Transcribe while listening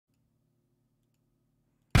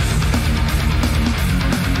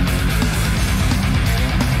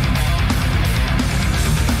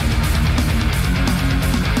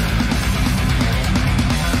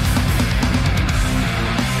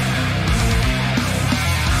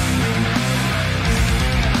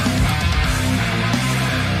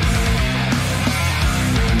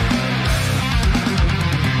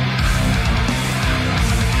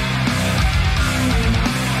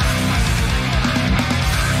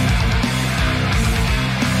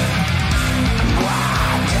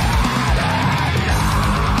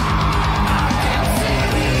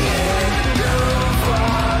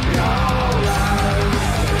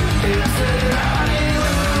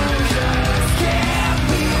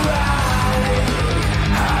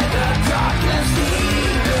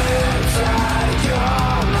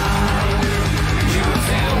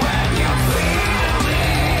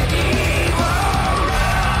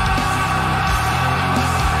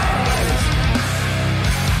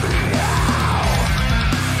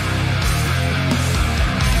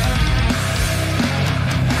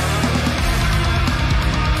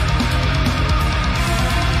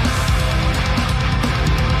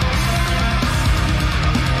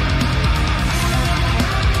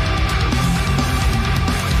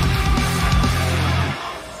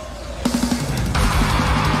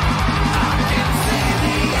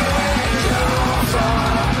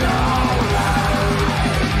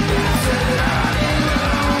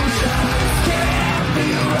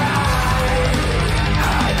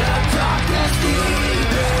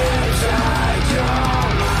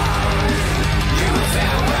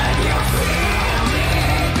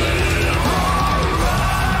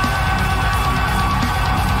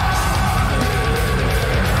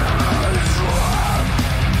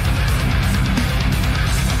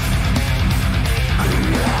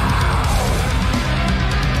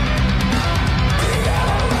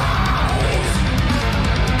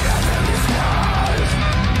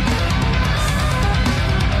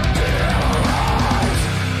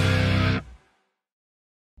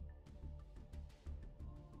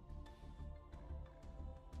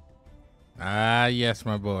Ah, yes,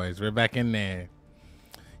 my boys. We're back in there.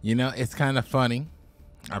 You know, it's kind of funny.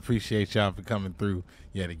 I appreciate y'all for coming through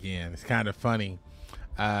yet again. It's kind of funny.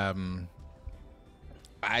 I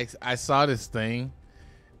saw this thing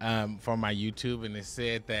for my YouTube, and it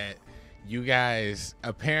said that you guys,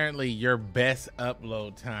 apparently your best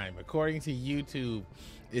upload time, according to YouTube,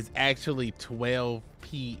 is actually 12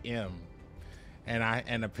 p.m.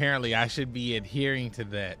 And apparently I should be adhering to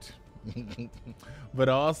that. But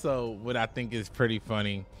also, what I think is pretty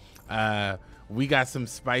funny, we got some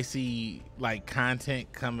spicy like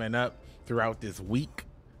content coming up throughout this week,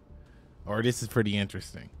 or this is pretty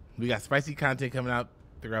interesting. We got spicy content coming out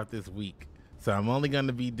throughout this week, so I'm only going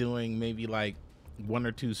to be doing maybe like 1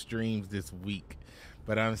 or 2 streams this week,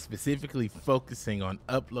 but I'm specifically focusing on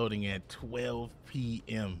uploading at 12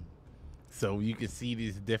 p.m. so you can see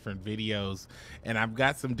these different videos, and I've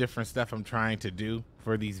got some different stuff I'm trying to do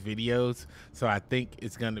for these videos, so I think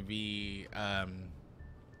it's going to be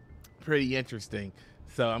pretty interesting.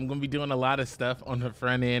 So I'm going to be doing a lot of stuff on the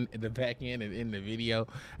front end, the back end, and in the video,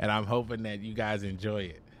 and I'm hoping that you guys enjoy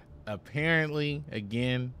it. Apparently,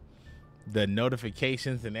 again, the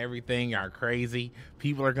notifications and everything are crazy.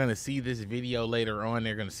 People are going to see this video later on.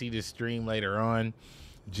 They're going to see this stream later on.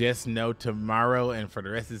 Just know tomorrow and for the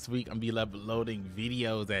rest of this week, I'm going to be uploading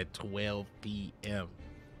videos at 12 p.m.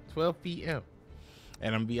 12 p.m.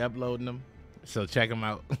 And I'm going to be uploading them. So check them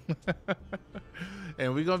out.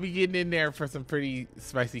 And we're going to be getting in there for some pretty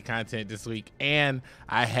spicy content this week. And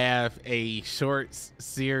I have a shorts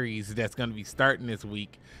series that's going to be starting this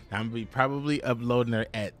week. I'm going to be probably uploading her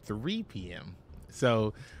at 3 p.m.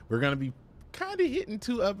 So we're going to be kind of hitting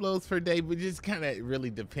 2 uploads per day, but just kind of really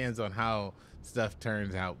depends on how stuff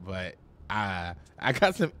turns out. But I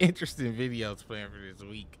got some interesting videos planned for this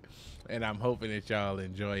week, and I'm hoping that y'all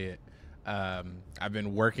enjoy it. I've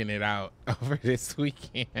been working it out over this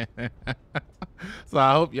weekend. So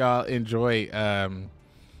I hope y'all enjoy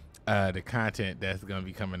the content that's gonna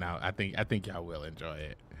be coming out. I think y'all will enjoy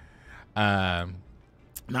it.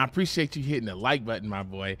 And I appreciate you hitting the like button, my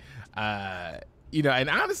boy. You know, and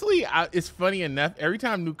honestly, it's funny enough, every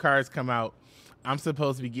time new cards come out, I'm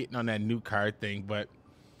supposed to be getting on that new card thing, but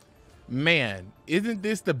man, isn't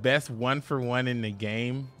this the best 1-for-1 in the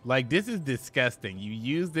game? Like, this is disgusting. You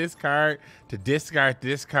use this card to discard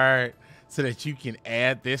this card so that you can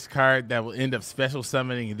add this card that will end up special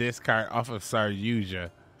summoning this card off of Saryuja,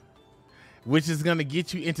 which is going to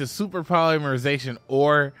get you into super polymerization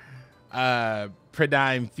or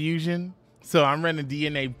Paradigm Fusion. So I'm running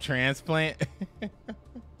DNA transplant.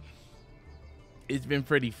 It's been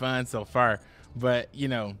pretty fun so far, but you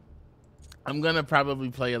know, I'm going to probably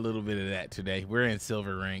play a little bit of that today. We're in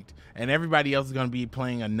silver ranked, and everybody else is going to be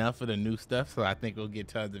playing enough of the new stuff, so I think we'll get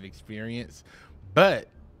tons of experience. But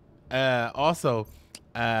also,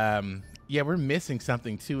 yeah, we're missing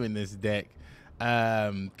something too in this deck.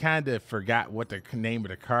 Kind of forgot what the name of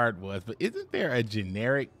the card was, but isn't there a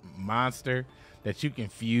generic monster that you can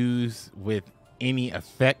fuse with any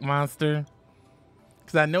effect monster?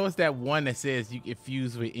 Because I know it's that one that says you can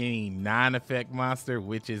fuse with any non-effect monster,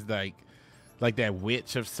 which is like that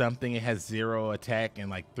witch of something. It has 0 attack and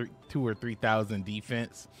like 2,000 or 3,000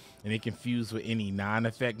 defense, and it can fuse with any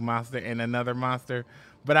non-effect monster and another monster.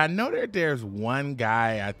 But I know that there's one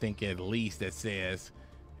guy, I think at least, that says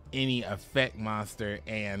any effect monster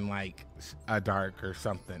and like a dark or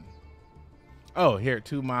something. Oh, here,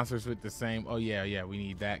 2 monsters with the same. Oh yeah, we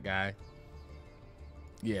need that guy.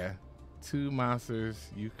 Yeah, 2 monsters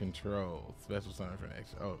you control. Special summon for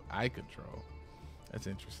next. Oh, I control. That's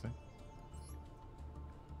interesting.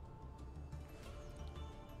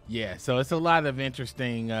 Yeah, so it's a lot of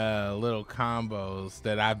interesting little combos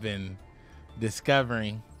that I've been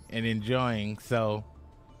discovering and enjoying. So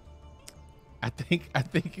I think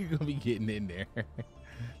you're gonna be getting in there.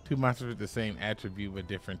 2 monsters with the same attribute but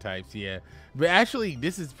different types. Yeah, but actually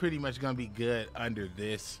this is pretty much gonna be good under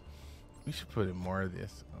this. We should put in more of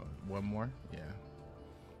this. Oh, 1 more. Yeah,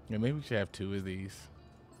 maybe we should have 2 of these,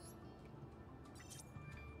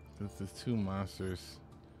 since there's 2 monsters.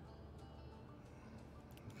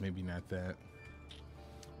 Maybe not that.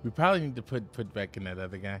 We probably need to put back in that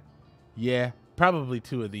other guy. Yeah, probably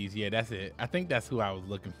 2 of these. Yeah, that's it. I think that's who I was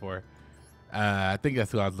looking for. But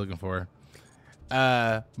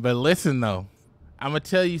listen though, I'm gonna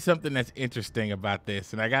tell you something that's interesting about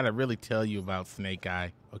this, and I gotta really tell you about Snake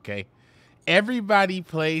Eye. Okay, everybody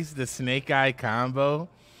plays the Snake Eye combo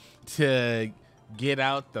to get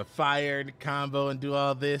out the fired combo and do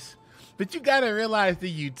all this. But you gotta realize the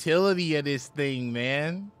utility of this thing,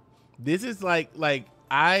 man. This is like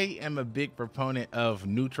I am a big proponent of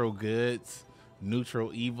neutral goods,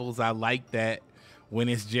 neutral evils. I like that when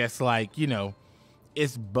it's just like, you know,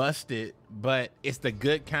 it's busted, but it's the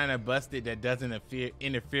good kind of busted that doesn't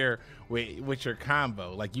interfere with your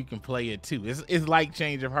combo. Like you can play it too. It's like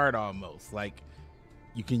Change of Heart almost. Like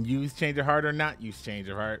you can use Change of Heart or not use Change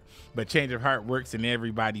of Heart, but Change of Heart works in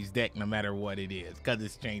everybody's deck no matter what it is, because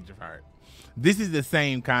it's Change of Heart. This is the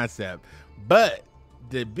same concept, but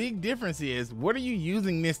the big difference is, what are you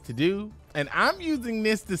using this to do? And I'm using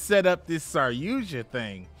this to set up this Saryuja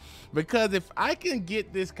thing, because if I can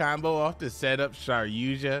get this combo off to set up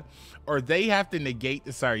Saryuja, or they have to negate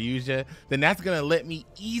the Saryuja, then that's gonna let me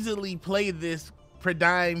easily play this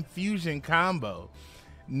Paradigm Fusion combo.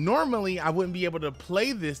 Normally, I wouldn't be able to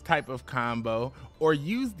play this type of combo or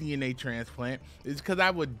use DNA transplant, is because I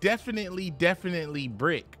would definitely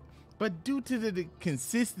brick. But due to the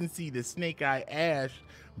consistency that Snake Eye Ash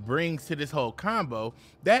brings to this whole combo,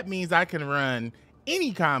 that means I can run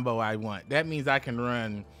any combo I want. That means I can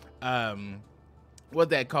run, what's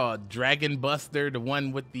that called? Dragon Buster, the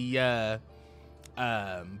one with the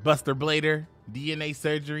Buster Blader, DNA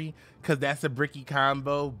Surgery, because that's a bricky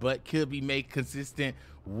combo, but could be made consistent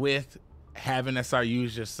with having a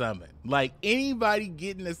Saryuja summon. Like anybody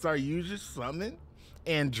getting a Saryuja summon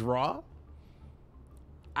and draw,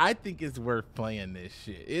 I think it's worth playing this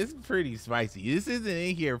shit. It's pretty spicy. This isn't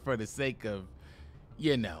in here for the sake of,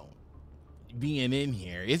 you know, being in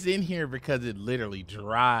here. It's in here because it literally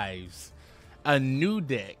drives a new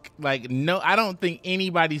deck. Like, no, I don't think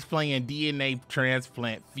anybody's playing DNA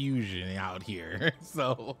transplant fusion out here.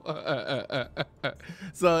 So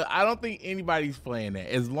so I don't think anybody's playing that.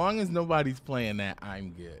 As long as nobody's playing that,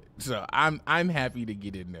 I'm good. So I'm happy to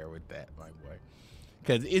get in there with that, my boy.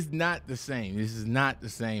 Because it's not the same. This is not the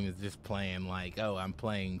same as just playing like, oh, I'm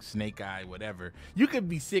playing Snake Eye, whatever. You could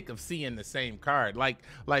be sick of seeing the same card. Like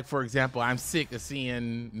for example, I'm sick of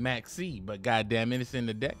seeing Max C, but goddamn it, it's in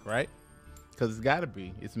the deck, right? Because it's got to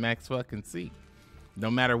be. It's Max fucking C. No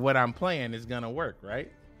matter what I'm playing, it's going to work,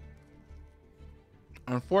 right?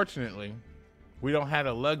 Unfortunately, we don't have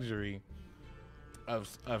the luxury of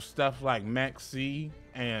stuff like Max C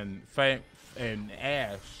and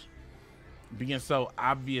Ash being so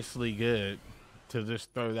obviously good to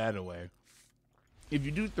just throw that away. If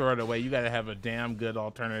you do throw it away, you got to have a damn good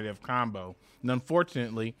alternative combo. And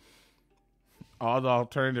unfortunately, all the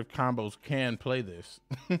alternative combos can play this,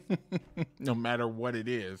 no matter what it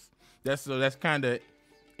is. That's kind of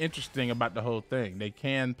interesting about the whole thing. They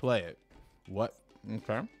can play it. What?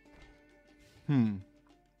 Okay. That's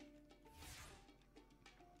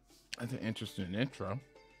an interesting intro.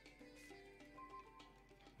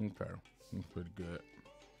 Okay. That's pretty good.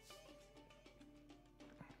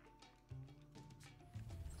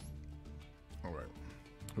 All right.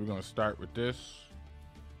 We're going to start with this.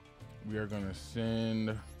 We are going to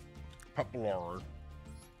send Popular. All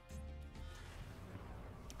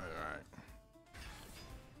right.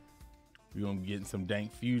 We're going to be getting some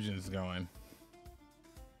dank fusions going.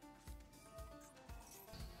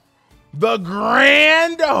 The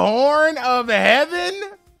Grand Horn of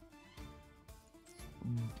Heaven?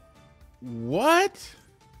 What?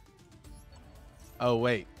 Oh,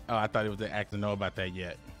 wait. Oh, I thought it was the act to know about that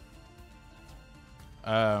yet.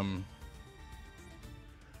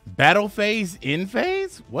 Battle phase, in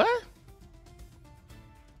phase? What?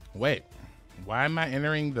 Wait, why am I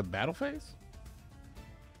entering the battle phase?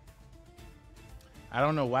 I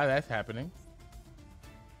don't know why that's happening.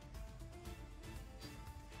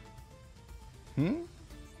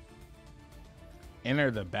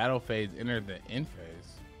 Enter the battle phase, enter the in phase.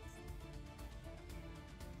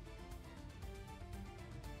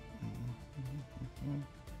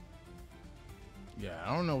 Yeah,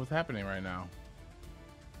 I don't know what's happening right now.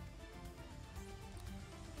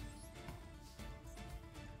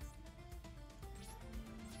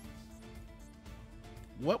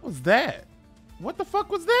 What was that? What the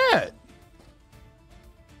fuck was that?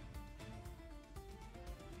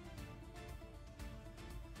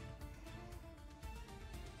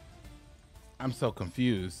 I'm so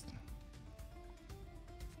confused.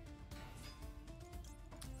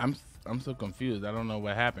 I'm so confused. I don't know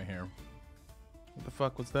what happened here. What the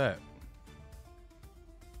fuck was that?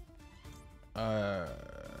 Okay.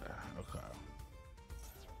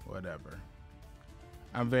 Whatever.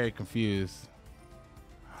 I'm very confused.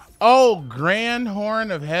 Oh, Grand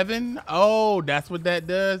Horn of Heaven? Oh, that's what that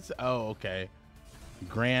does? Oh, okay.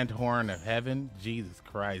 Grand Horn of Heaven? Jesus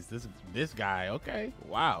Christ. This guy. Okay.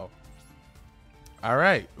 Wow. All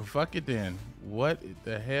right. Fuck it then. What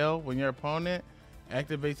the hell? When your opponent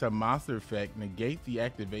activates a monster effect, negate the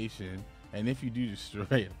activation, and if you do destroy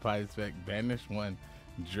it, apply this effect, banish one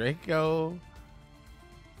Draco.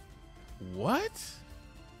 What?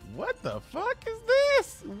 What the fuck is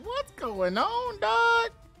this? What's going on,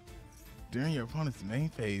 dog? During your opponent's main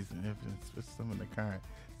phase, and if it's summon the card,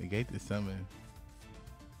 negate the summon.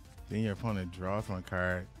 Then your opponent draws one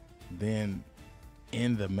card. Then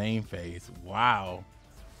in the main phase. Wow.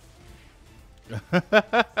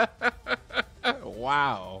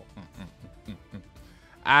 Wow.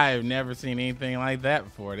 I've never seen anything like that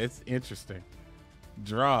before. That's interesting.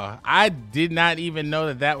 Draw. I did not even know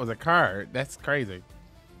that that was a card. That's crazy.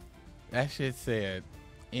 That shit said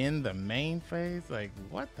in the main phase. Like,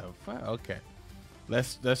 what the fuck? Okay,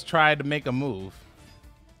 let's try to make a move.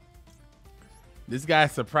 This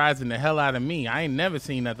guy's surprising the hell out of me. I ain't never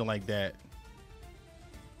seen nothing like that.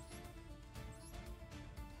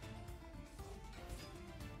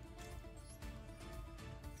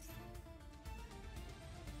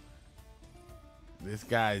 This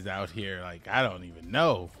guy's out here like, I don't even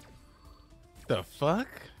know. The fuck?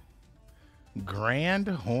 Grand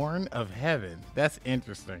Horn of Heaven. That's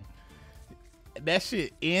interesting. That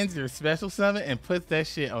shit ends your special summon and puts that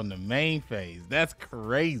shit on the main phase. That's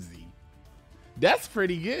crazy. That's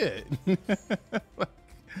pretty good.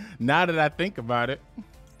 Now that I think about it,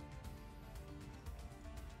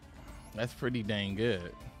 that's pretty dang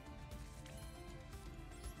good.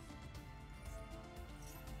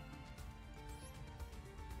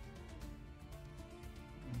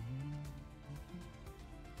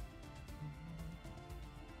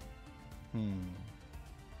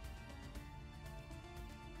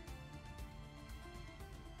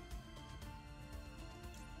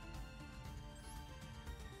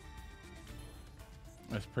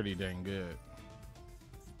 That's pretty dang good.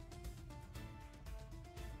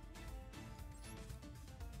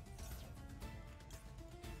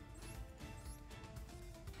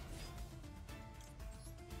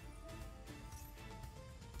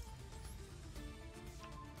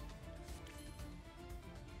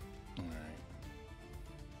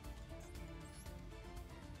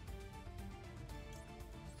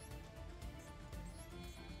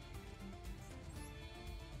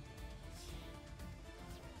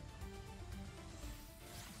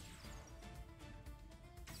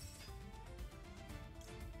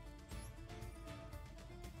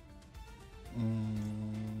 All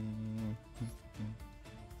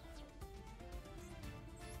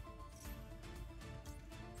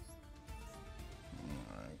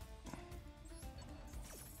right.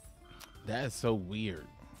 That is so weird.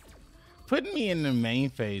 Putting me in the main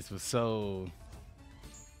phase was so...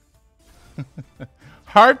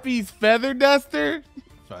 Harpy's Feather Duster?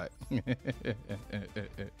 Fuck.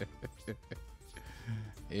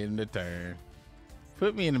 In the turn.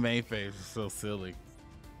 Put me in the main phase was so silly.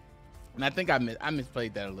 And I think I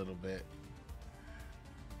misplayed that a little bit.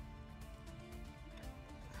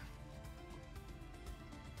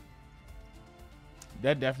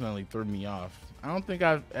 That definitely threw me off. I don't think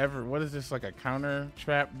I've ever, what is this, like a counter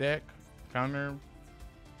trap deck? Counter?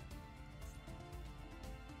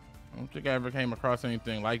 I don't think I ever came across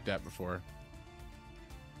anything like that before.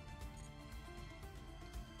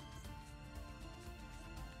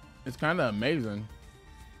 It's kind of amazing.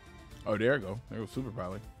 Oh, there you go. There goes Super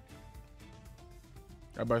Poly.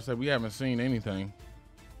 I about to say, we haven't seen anything.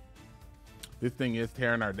 This thing is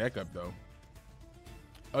tearing our deck up, though.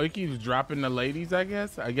 Oh, he keeps dropping the ladies, I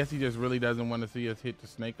guess. I guess he just really doesn't want to see us hit the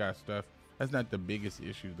Snake Eye stuff. That's not the biggest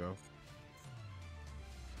issue, though.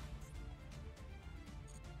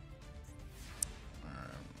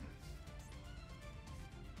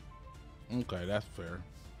 Okay, that's fair.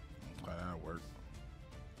 Okay, that'll work.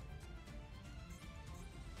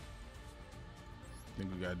 I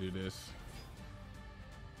think we gotta do this.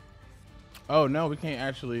 Oh, no, we can't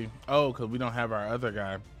actually. Oh, because we don't have our other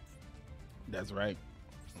guy. That's right.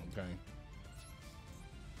 Okay.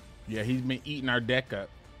 Yeah, he's been eating our deck up.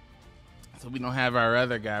 So we don't have our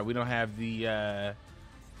other guy. We don't have the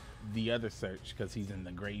other search because he's in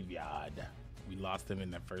the graveyard. We lost him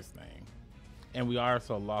in the first thing. And we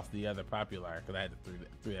also lost the other popular because I had to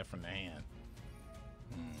throw that from the hand.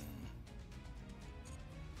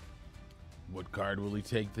 What card will he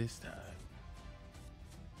take this time?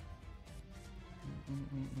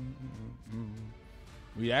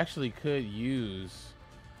 We actually could use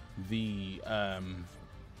the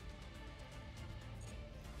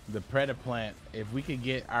Predaplant. If we could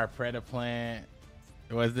get our Predaplant,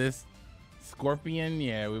 was this Scorpion?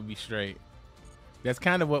 Yeah, we'd be straight. That's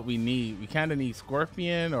kind of what we need. We kind of need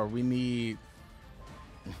Scorpion, or we need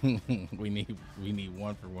we need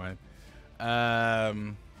one for one. Let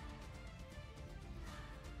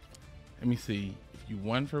me see. If you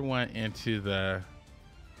one for one into the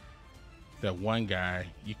one guy,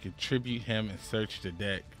 you can tribute him and search the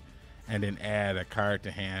deck. and then add a card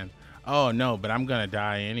to hand. Oh no, but I'm gonna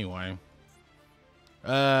die anyway.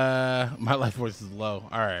 My life force is low.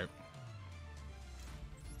 All right.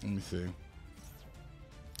 Let me see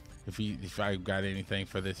if I got anything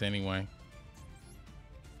for this anyway.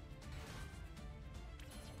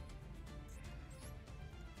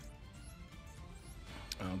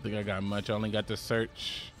 I don't think I got much. I only got the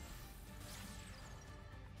search.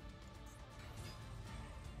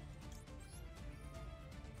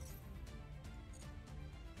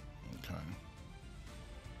 Okay.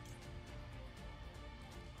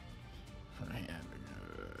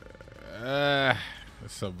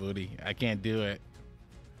 That's so booty. I can't do it.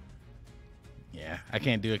 Yeah, I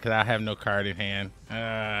can't do it because I have no card in hand.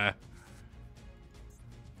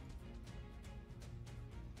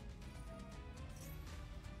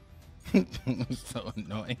 So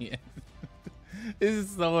annoying. This is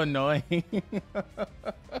so annoying.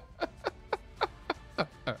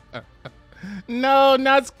 No,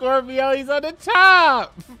 not Scorpio. He's on the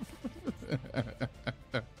top.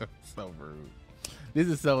 So rude. This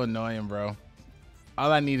is so annoying, bro.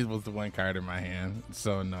 All I needed was the one card in my hand. It's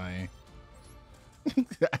so annoying.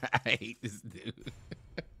 I hate this dude.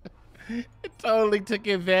 It totally took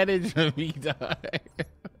advantage of me, dog.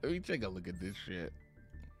 Let me take a look at this shit.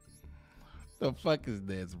 The fuck is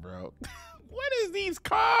this, bro? What is these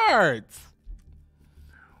cards?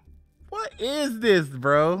 What is this,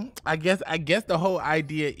 bro? I guess the whole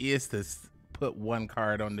idea is to put one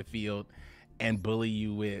card on the field and bully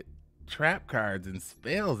you with trap cards and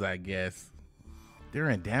spells, I guess.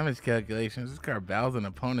 During damage calculations, this card battles an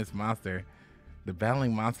opponent's monster. The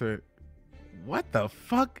battling monster. What the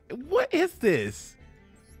fuck? What is this?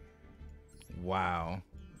 Wow.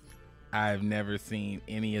 I've never seen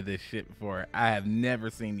any of this shit before. I have never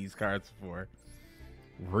seen these cards before.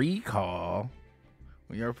 Recall.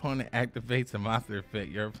 When your opponent activates a monster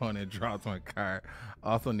effect, your opponent draws one card.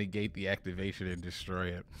 Also negate the activation and destroy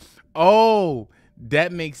it. Oh,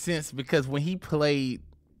 that makes sense because when he played,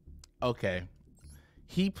 okay,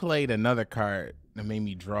 he played another card that made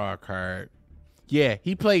me draw a card. Yeah,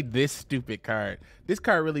 he played this stupid card. This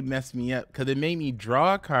card really messed me up because it made me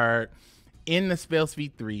draw a card in the spell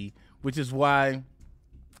speed 3, which is why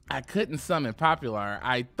I couldn't summon Popular.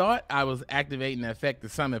 I thought I was activating the effect to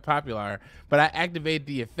summon Popular, but I activated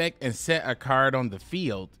the effect and set a card on the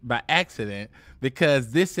field by accident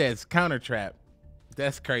because this says counter trap.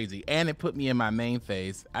 That's crazy. And it put me in my main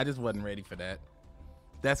phase. I just wasn't ready for that.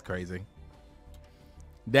 That's crazy.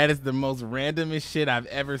 That is the most randomest shit I've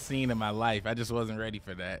ever seen in my life. I just wasn't ready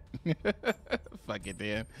for that. Fuck it,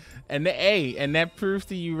 then. And and that proves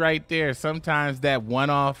to you right there. Sometimes that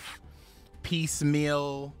one-off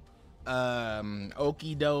piecemeal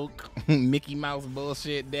okey doke Mickey Mouse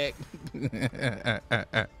bullshit deck.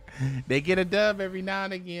 They get a dub every now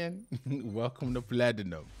and again. Welcome to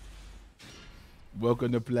Platinum.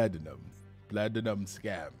 Welcome to Platinum. Platinum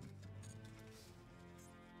scam.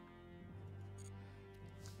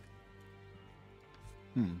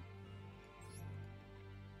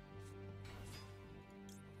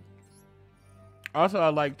 Also, I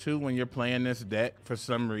like too when you're playing this deck, for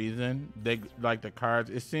some reason, they like the cards.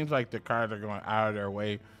 It seems like the cards are going out of their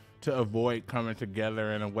way to avoid coming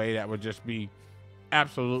together in a way that would just be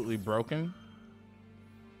absolutely broken.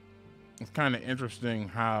 It's kind of interesting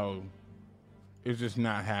how it's just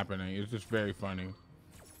not happening. It's just very funny.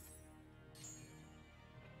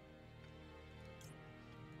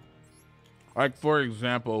 Like, for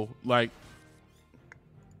example, like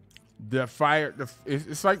the fire,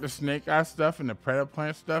 it's like the snake eye stuff and the predator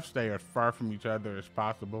plant stuff stay as far from each other as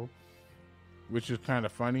possible, which is kind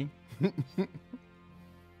of funny.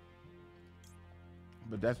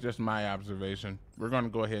 But that's just my observation. We're going to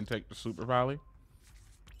go ahead and take the super volley.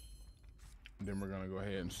 And then we're going to go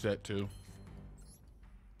ahead and set 2.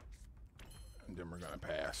 And then we're going to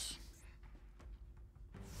pass.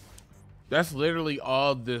 That's literally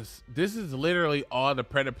all this. This is literally all the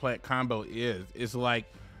predator plant combo is. It's like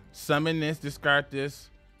summon this, discard this,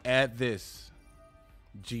 add this.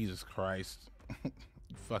 Jesus Christ. You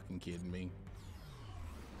fucking kidding me?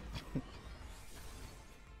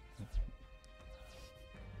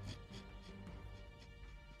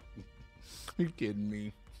 You kidding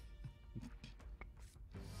me?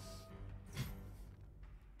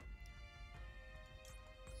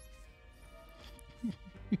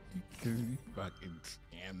 You fucking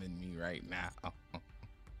scamming me right now.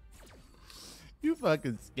 You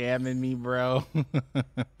fucking scamming me, bro.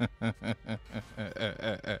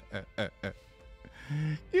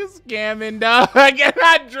 You scamming, dog. You're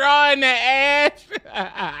not drawing the ash.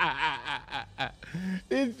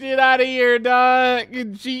 this shit out of here, dog.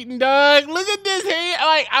 You cheating, dog. Look at this hand.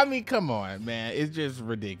 Like, I mean, come on, man. It's just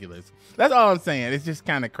ridiculous. That's all I'm saying. It's just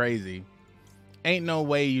kind of crazy. Ain't no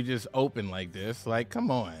way you just open like this. Like,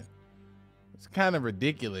 come on. It's kind of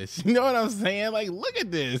ridiculous. You know what I'm saying? Like, look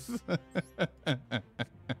at this.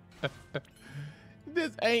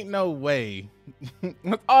 This ain't no way.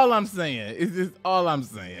 That's all I'm saying. It's just all I'm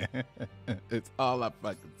saying. It's all I'm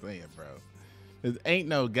fucking saying, bro. This ain't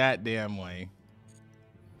no goddamn way.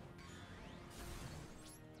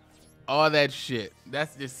 All that shit.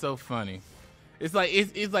 That's just so funny. It's like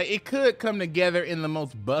it could come together in the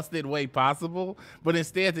most busted way possible, but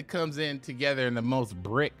instead it comes in together in the most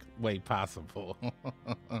brick way possible.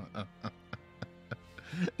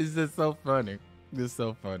 It's just so funny. It's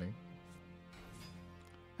so funny.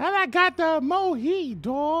 And I got the mohi,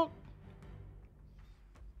 dog.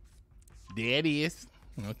 There it is.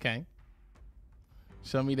 Okay.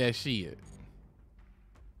 Show me that shit.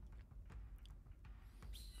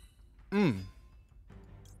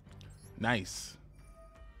 Nice.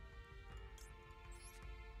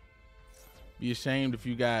 Be ashamed if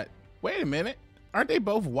you got... Wait a minute. Aren't they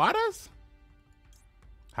both Wadas?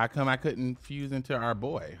 How come I couldn't fuse into our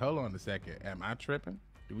boy? Hold on a second. Am I tripping?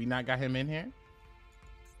 Do we not got him in here?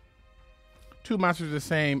 Two monsters the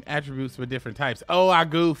same attributes but different types. Oh, I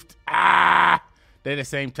goofed. Ah! They're the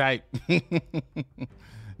same type.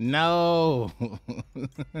 No.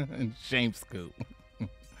 Shame scoop.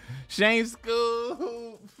 Shame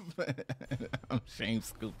scoop. I'm shame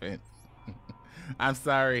scooping. I'm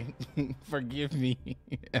sorry. Forgive me.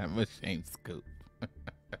 I'm a shame scoop.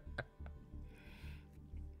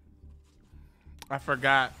 I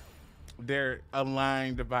forgot they're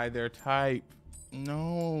aligned by their type.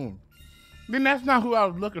 No. Then that's not who I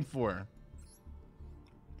was looking for.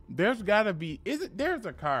 There's gotta be, there's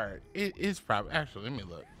a card. It is probably, actually, let me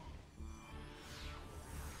look.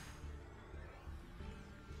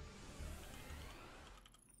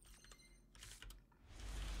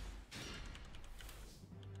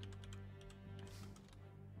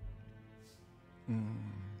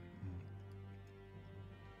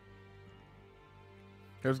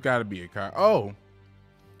 There's gotta be a card. Oh,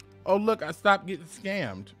 look, I stopped getting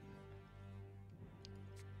scammed.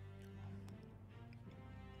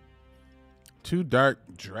 Two dark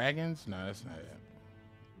dragons? No, that's not it.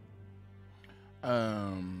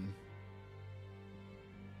 I'm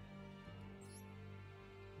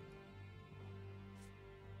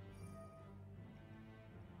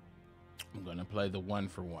gonna play the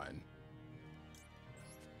 1-for-1.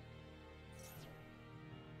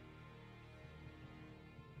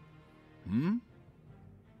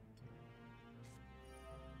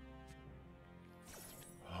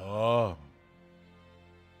 Oh.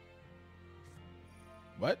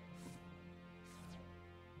 What?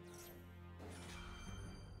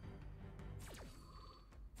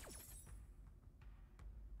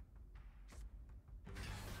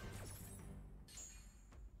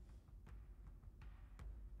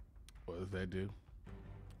 What does that do?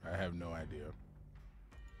 I have no idea.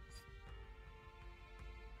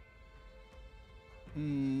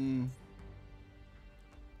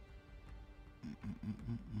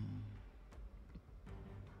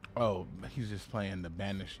 Oh, he's just playing the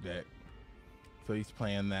banish deck. So he's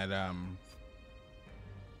playing that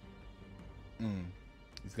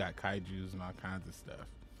he's got kaijus and all kinds of stuff.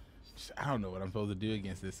 I don't know what I'm supposed to do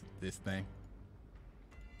against this thing.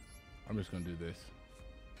 I'm just gonna do this.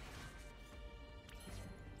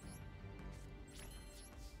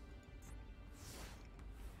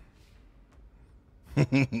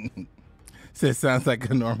 So it sounds like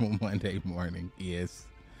a normal Monday morning. Yes.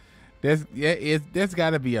 There's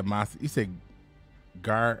gotta be a monster. You said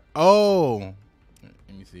Gar. Oh,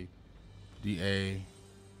 let me see. DA.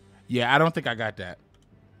 Yeah, I don't think I got that.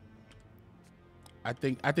 I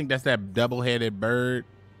think that's that double-headed bird.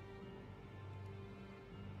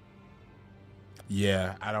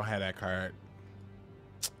 Yeah, I don't have that card.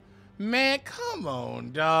 Man, come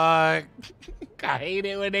on, dog. I hate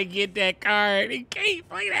it when they get that card. They can't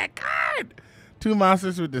play that card. Two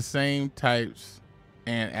monsters with the same types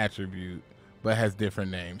and attribute, but has different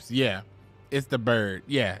names. Yeah, it's the bird.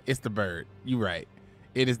 Yeah, it's the bird. You right.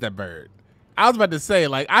 It is the bird. I was about to say,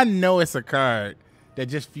 like, I know it's a card that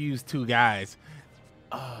just fused two guys.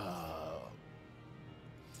 Oh.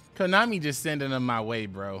 Konami just sending them my way,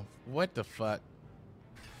 bro. What the fuck?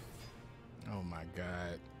 Oh my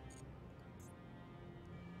God.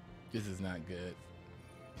 This is not good.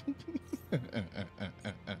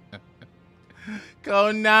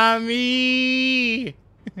 Konami!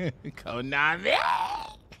 Konami!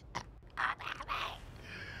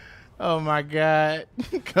 Oh my God.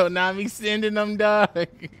 Konami sending them, dog.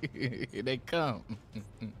 Here they come.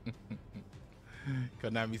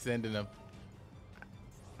 Konami sending them.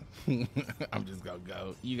 I'm just gonna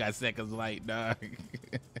go. You got seconds light, dog.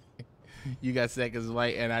 You got seconds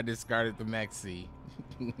light, and I discarded the maxi.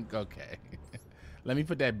 Okay. Let me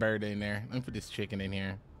put that bird in there. Let me put this chicken in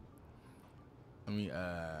here. Let me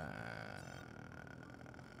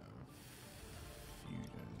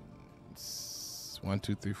fusions. 1,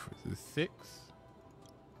 2, 3, 4, 6.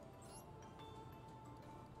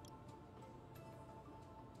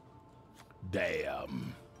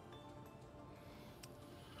 Damn.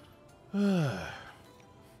 You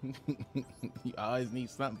always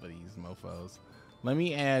need something for these mofos. Let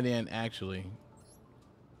me add in, actually,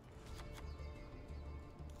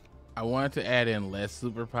 I wanted to add in less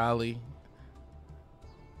super poly.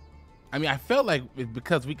 I mean, I felt like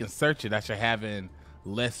because we can search it, I should have in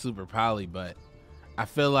less super poly, but I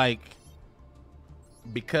feel like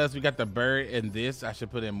because we got the bird in this, I should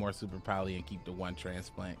put in more super poly and keep the 1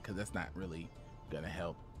 transplant, because that's not really gonna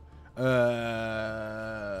help. And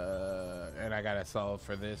I got a solve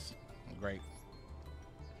for this. Great.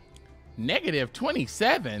 Negative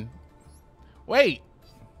 27. Wait.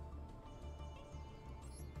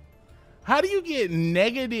 How do you get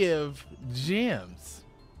negative gems?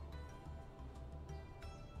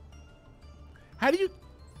 How do you?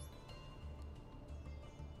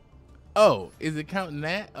 Oh, is it counting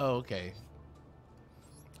that? Oh, okay.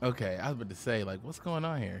 Okay, I was about to say, like, what's going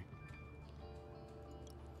on here?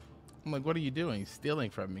 I'm like, what are you doing? Stealing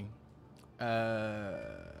from me.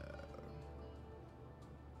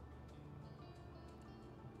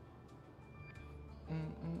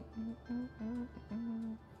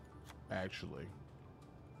 Actually.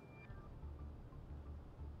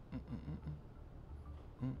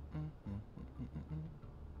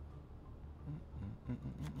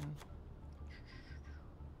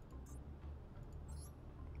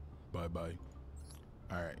 Bye-bye.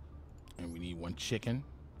 All right. And we need 1 chicken.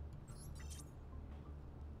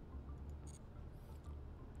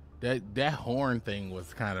 That horn thing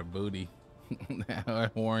was kind of booty.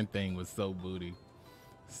 That horn thing was so booty.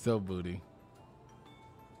 So booty.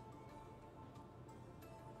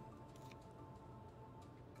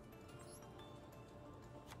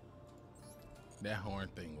 That horn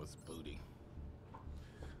thing was booty.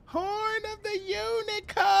 Horn of the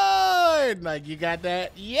unicorn! Like, you got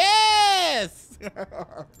that? Yes!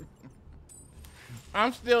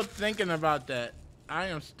 I'm still thinking about that. I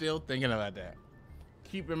am still thinking about that.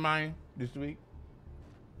 Keep in mind, this week,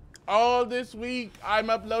 all this week, I'm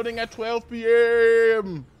uploading at 12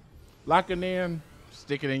 p.m. Lock it in.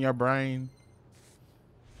 Stick it in your brain.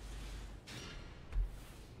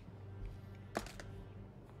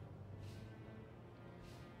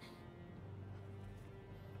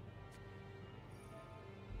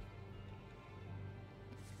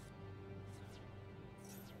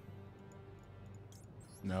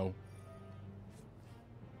 No.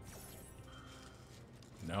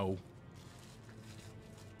 No.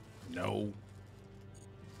 No.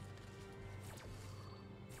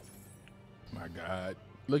 My God.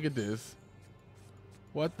 Look at this.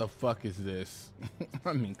 What the fuck is this?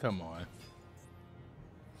 I mean, come on.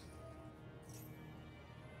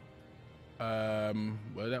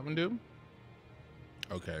 What did that one do?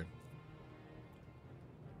 Okay.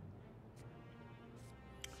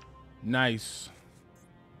 Nice.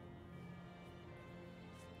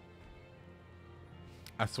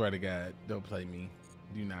 I swear to God, don't play me.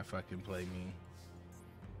 Do not fucking play me.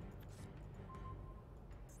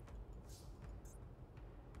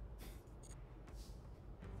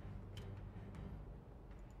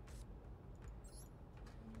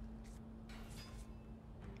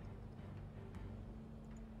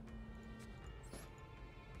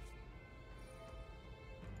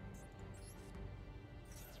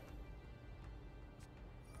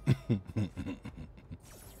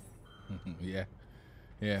 Yeah.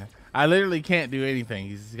 Yeah. I literally can't do anything.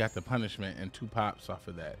 He's got the punishment and 2 pops off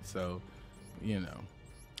of that. So, you know,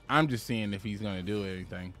 I'm just seeing if he's going to do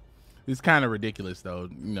anything. It's kind of ridiculous, though.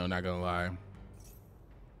 You know, not going to lie.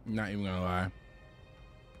 Not even going to lie.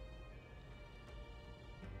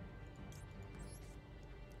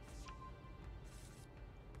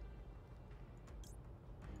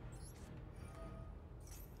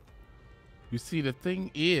 You see, the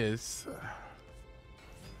thing is,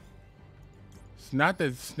 it's not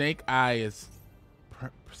that Snake Eye is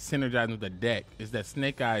synergizing with the deck. It's that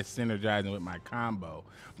Snake Eye is synergizing with my combo.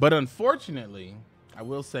 But unfortunately, I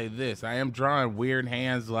will say this. I am drawing weird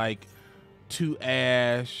hands like 2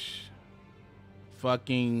 Ash,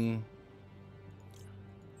 fucking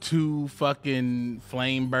 2 fucking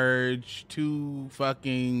flame birds, 2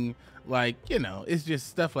 fucking, like, you know, it's just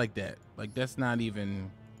stuff like that. Like that's not even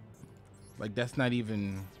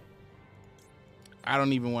I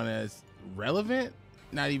don't even want to relevant.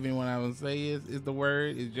 Not even what I would say is the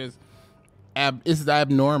word. It's just it's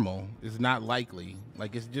abnormal. It's not likely.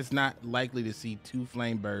 Like it's just not likely to see 2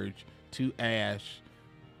 flame birds, 2 ash,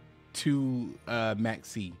 2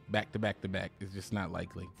 maxi back to back to back. It's just not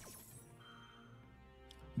likely.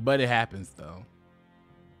 But it happens though.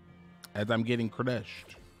 As I'm getting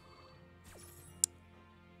crushed.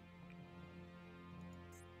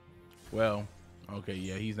 Well, okay,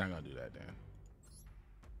 yeah, he's not gonna do that then.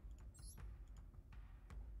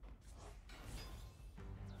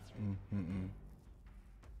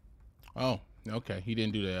 Oh, okay, he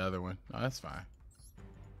didn't do the other one. Oh, that's fine.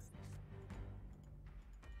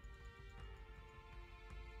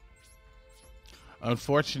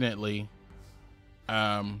 Unfortunately,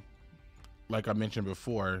 like I mentioned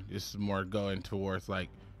before, this is more going towards like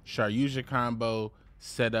Sharyuja combo,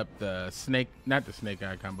 set up the snake, not the snake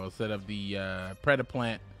eye combo, set up the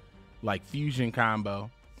Predaplant like fusion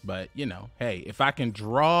combo. But you know, hey, if I can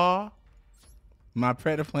draw my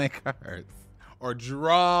Predaplant cards, or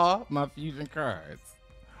draw my fusion cards,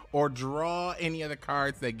 or draw any of the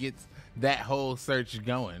cards that gets that whole search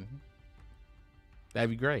going, that'd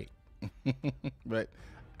be great. But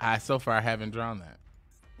so far I haven't drawn that.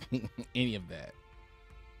 Any of that.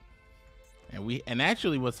 And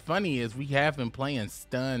actually what's funny is we have been playing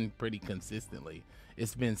stun pretty consistently.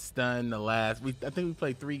 It's been stun the last, I think we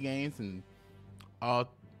played 3 games and all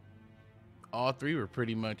 3 were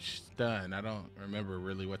pretty much stun. I don't remember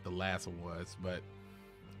really what the last one was, but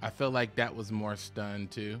I feel like that was more stun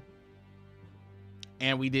too.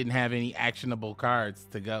 And we didn't have any actionable cards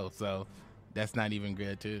to go, so that's not even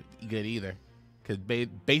good either. Because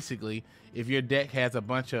basically, if your deck has a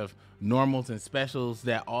bunch of normals and specials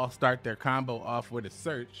that all start their combo off with a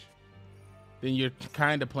search, then you're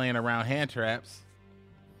kind of playing around hand traps.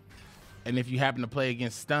 And if you happen to play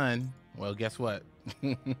against stun, well, guess what?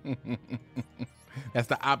 That's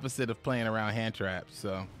the opposite of playing around hand traps.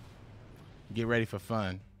 So get ready for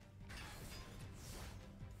fun.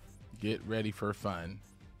 Get ready for fun.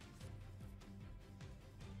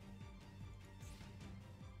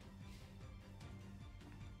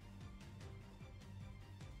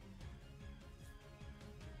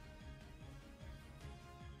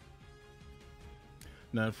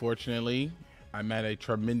 Now, unfortunately, I'm at a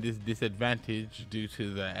tremendous disadvantage due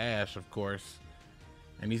to the Ash, of course.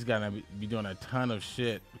 And he's gonna be doing a ton of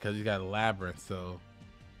shit because he's got a Labyrinth, so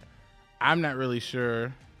I'm not really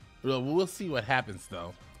sure. Well, we'll see what happens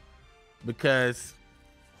though. Because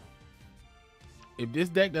if this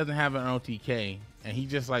deck doesn't have an OTK and he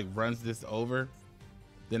just like runs this over,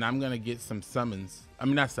 then I'm gonna get some summons. I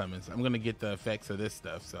mean, not summons. I'm gonna get the effects of this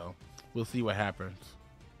stuff, so we'll see what happens.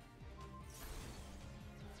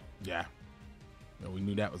 Yeah, we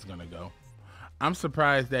knew that was gonna go. I'm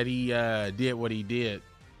surprised that he did what he did.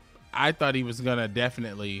 I thought he was gonna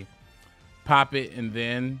definitely pop it and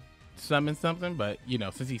then summon something, but you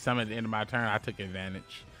know, since he summoned at the end of my turn, I took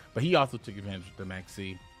advantage. But he also took advantage with the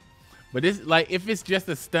Maxi. But this, like, if it's just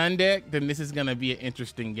a stun deck, then this is gonna be an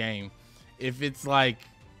interesting game. If it's like,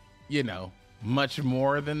 you know, much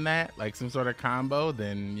more than that, like some sort of combo,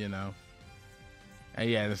 then you know.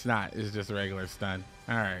 Yeah, it's not. It's just a regular stun.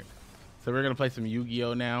 All right. So we're gonna play some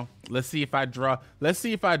Yu-Gi-Oh now. Let's see if I draw. Let's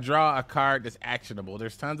see if I draw a card that's actionable.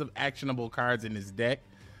 There's tons of actionable cards in this deck,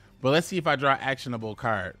 but let's see if I draw an actionable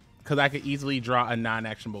card, because I could easily draw a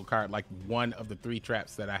non-actionable card, like one of the 3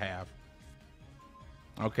 traps that I have.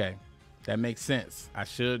 Okay, that makes sense. I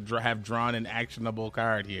should have drawn an actionable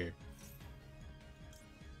card here.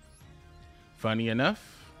 Funny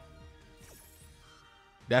enough.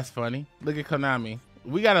 That's funny. Look at Konami.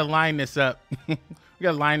 We gotta line this up. We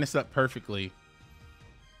gotta line this up perfectly.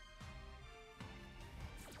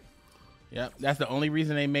 Yep, that's the only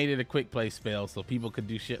reason they made it a quick play spell, so people could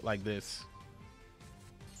do shit like this.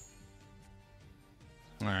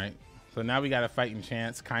 All right, so now we got a fighting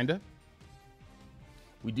chance, kinda.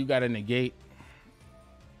 We do got a negate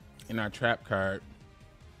in our trap card.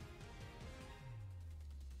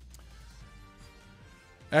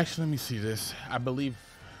 Actually, let me see this. I believe,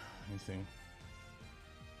 let me see.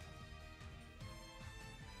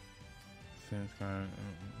 Sense card.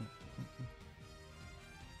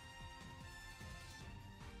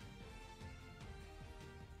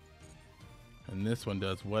 And this one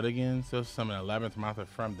does what again? So summon a Labyrinth monster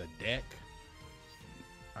from the deck.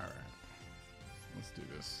 All right, let's do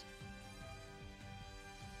this.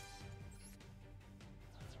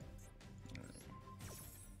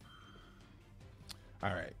 All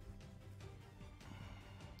right.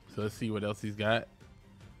 So let's see what else he's got.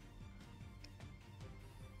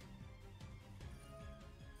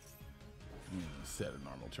 Set a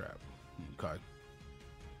normal trap. Okay.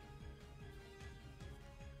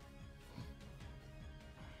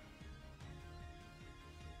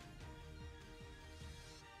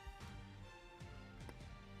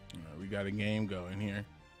 We got a game going here.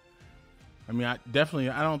 I mean, I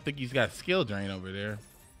don't think he's got skill drain over there.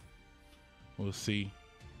 We'll see.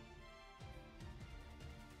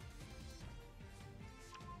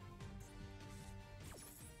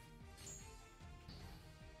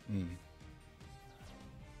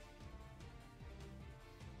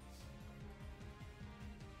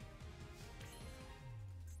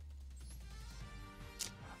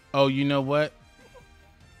 Oh, you know what?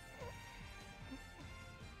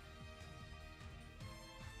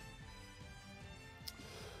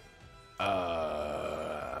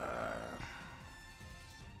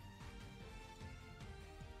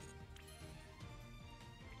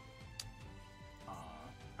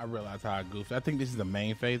 I realize how I goofed. I think this is the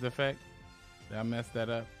main phase effect. Did I mess that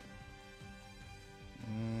up?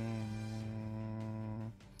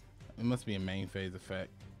 It must be a main phase effect.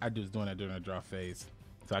 I was doing that during a draw phase,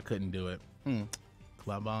 so I couldn't do it.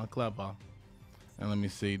 Club on, club on. And let me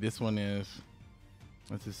see. This one is,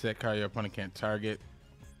 it's a set card your opponent can't target.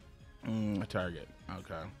 A target.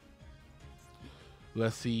 Okay.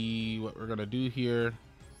 Let's see what we're gonna do here.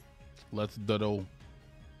 Let's doodle.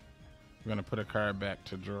 We're gonna put a card back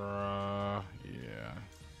to draw. Yeah.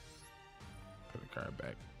 Put a card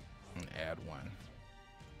back and add one.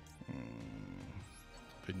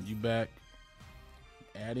 Putting you back.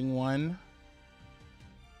 Adding one.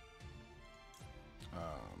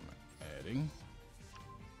 Adding.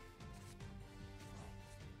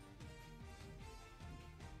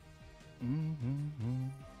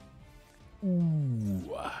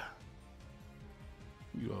 Ooh.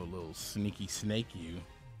 You a little sneaky snake, you.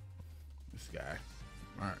 This guy.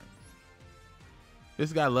 All right.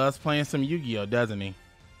 This guy loves playing some Yu-Gi-Oh, doesn't he?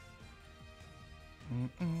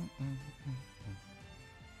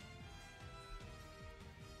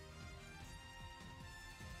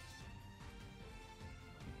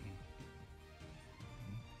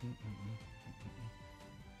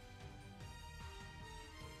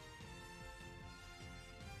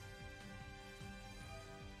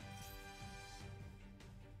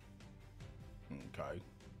 Okay.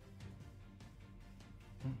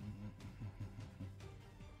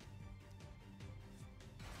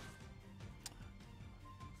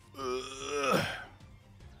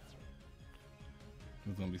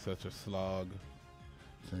 It's gonna be such a slog.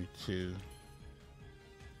 22.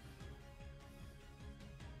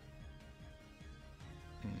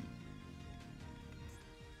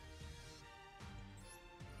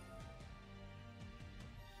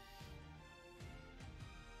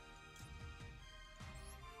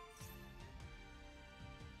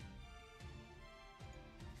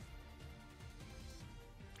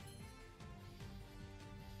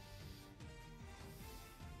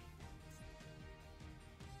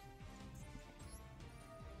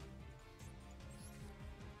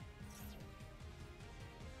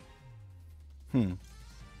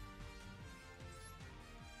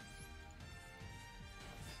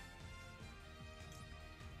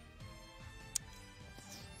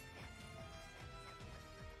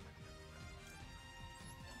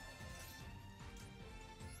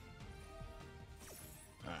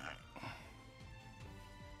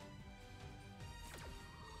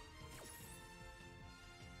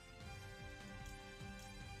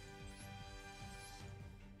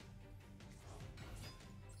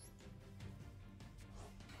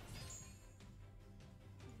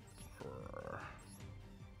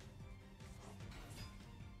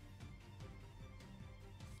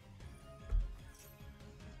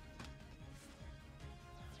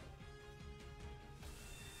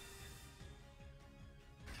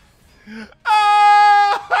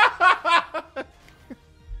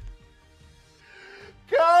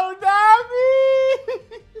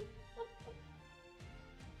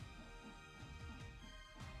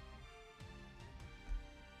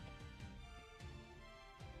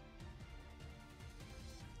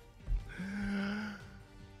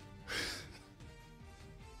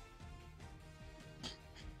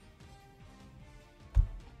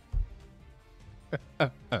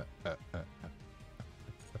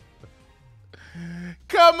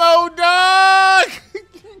 Come on, dog.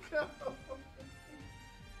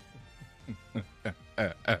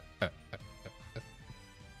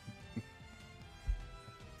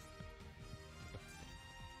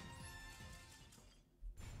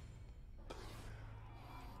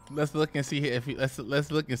 Let's look and see if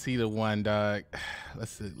let's look and see the one, dog.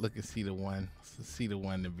 Let's look and see the one. Let's see the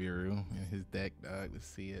one Nibiru in his deck, dog. Let's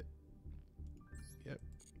see it. Yep,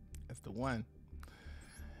 that's the one.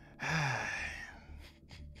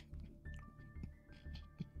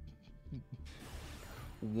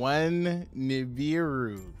 One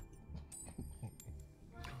Nibiru.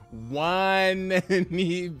 One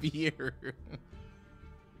Nibiru.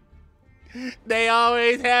 They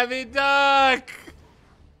always have it, dog.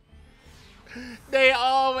 They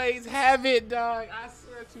always have it, dog. I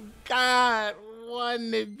swear to God,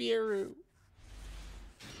 one Nibiru.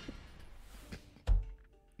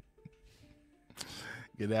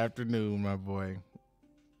 Good afternoon, my boy.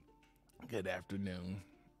 Good afternoon.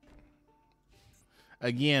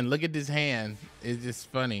 Again, look at this hand. It's just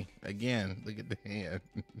funny. Again, look at the hand.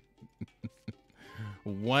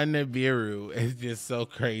 One Nibiru is just so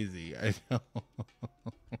crazy. I know.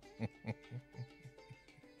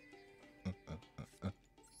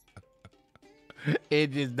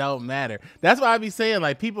 It just don't matter. That's why I be saying,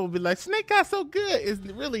 like, people will be like, Snake got so good. It's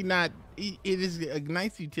really not. It is a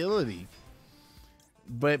nice utility.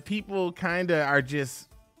 But people kind of are just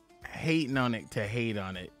hating on it to hate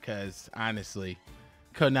on it. Because, honestly,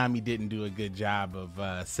 Konami didn't do a good job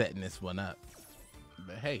of setting this one up.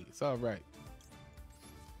 But, hey, it's all right.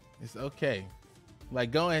 It's okay. Like,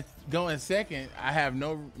 going second, I have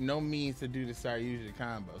no means to do the Saryuja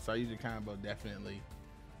combo. Saryuja combo definitely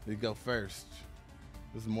to go first.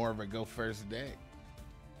 It's more of a go first deck.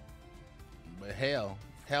 But hell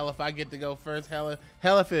if I get to go first, hell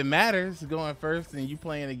if it matters going first and you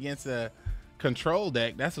playing against a control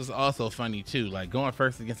deck, that's what's also funny too. Like, going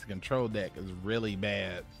first against a control deck is really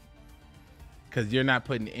bad because you're not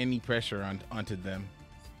putting any pressure onto them,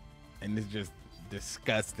 and it's just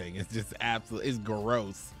disgusting. It's just it's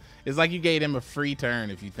gross. It's like you gave them a free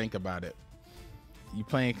turn if you think about it. You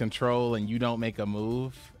playing control and you don't make a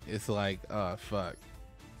move, it's like, oh fuck.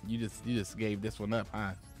 You just gave this one up,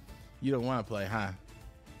 huh? You don't want to play, huh?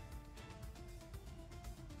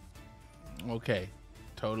 Okay,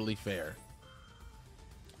 totally fair.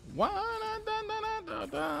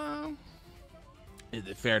 Is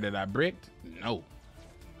it fair that I bricked? No.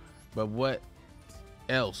 But what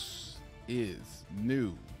else is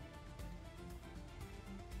new?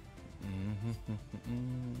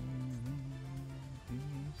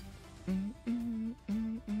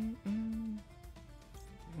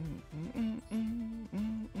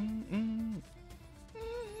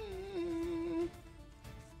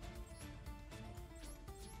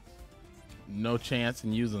 No chance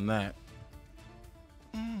in using that.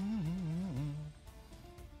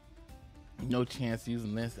 No chance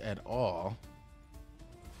using this at all.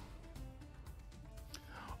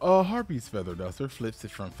 Oh, Harpy's Feather Duster flips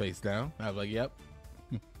it from face down. I was like, yep.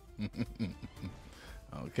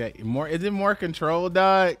 Okay, is it more control,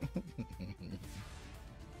 dog?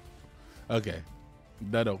 Okay,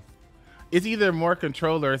 that'll. It's either more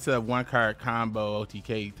control or it's a one card combo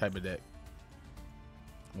OTK type of deck.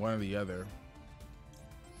 One or the other.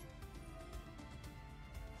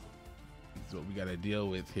 That's what we got to deal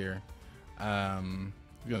with here. We're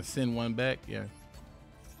gonna send one back, yeah.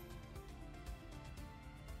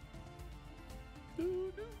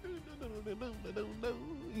 You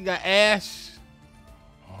got Ash.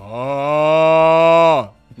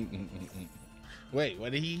 Oh. Wait,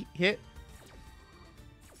 what did he hit?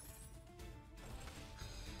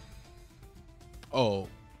 Oh.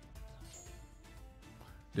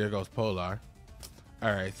 There goes Polar.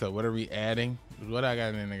 All right, so what are we adding? What I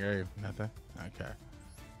got in the grave? Nothing. Okay.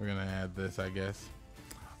 We're gonna add this, I guess.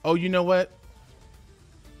 Oh, you know what?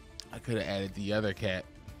 I could have added the other cat.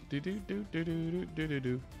 I could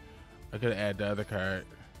have added the other card.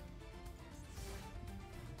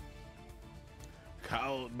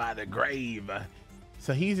 Called by the grave.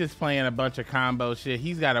 So he's just playing a bunch of combo shit.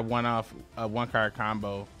 He's got a one card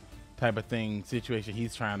combo type of thing situation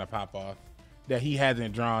he's trying to pop off that he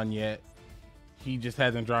hasn't drawn yet. He just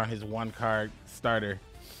hasn't drawn his one card starter.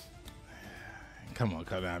 Come on,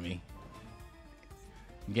 Konami.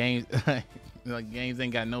 Games like games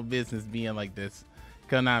ain't got no business being like this.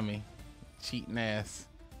 Konami, cheating ass.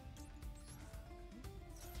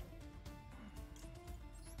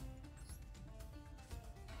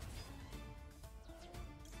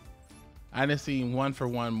 I done seen one for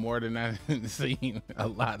one more than I seen a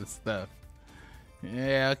lot of stuff.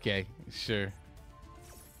 Yeah, okay, sure.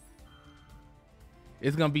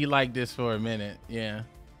 It's gonna be like this for a minute, yeah.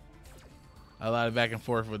 A lot of back and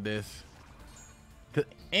forth with this. 'Cause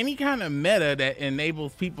any kind of meta that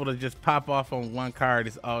enables people to just pop off on one card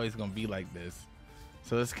is always gonna be like this.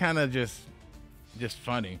 So it's kind of just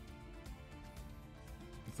funny.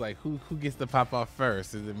 It's like who gets to pop off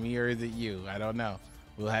first? Is it me or is it you? I don't know.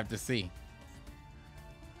 We'll have to see.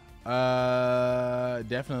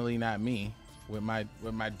 Definitely not me with my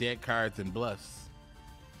dead cards and bluffs.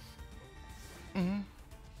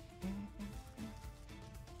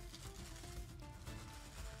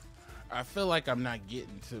 I feel like I'm not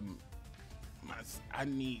getting to my. I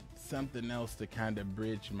need something else to kind of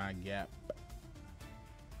bridge my gap.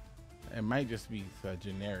 It might just be a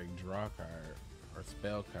generic draw card or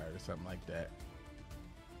spell card or something like that.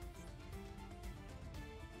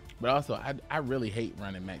 But also, I really hate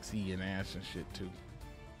running Maxi and Ash and shit too.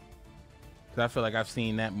 Cause I feel like I've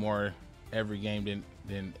seen that more every game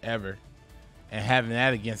than ever. And having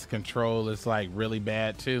that against control is like really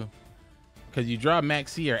bad too. Cause you draw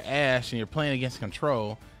Maxi or Ash and you're playing against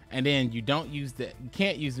control, and then you don't use you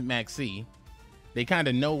can't use Maxi. They kind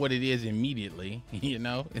of know what it is immediately, you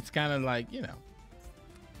know? It's kind of like, you know,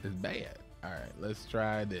 it's bad. All right, let's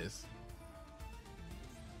try this.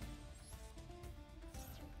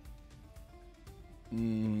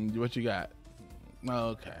 What you got?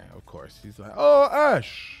 Okay, of course. He's like, oh,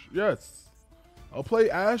 Ash. Yes. I'll play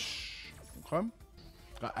Ash. Okay.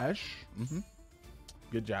 Got Ash.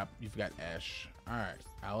 Good job. You've got Ash. All right,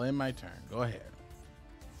 I'll end my turn. Go ahead.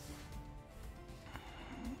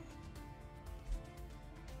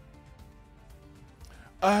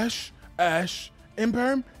 Ash, Ash,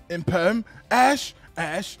 Imperm, Ash,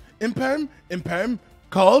 Ash, Imperm,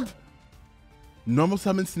 called normal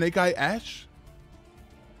summon Snake Eye Ash.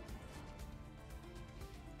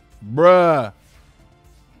 Bruh.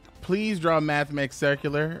 Please draw Mathematics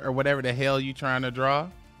Circular or whatever the hell you trying to draw.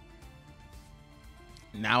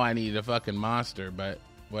 Now I need a fucking monster, but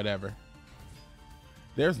whatever.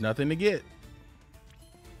 There's nothing to get.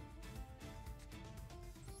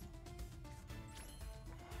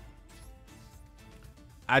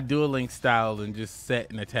 I Duel Links style and just set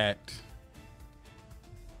and attacked.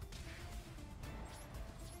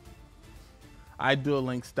 I Duel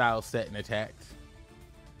Links style set and attacked.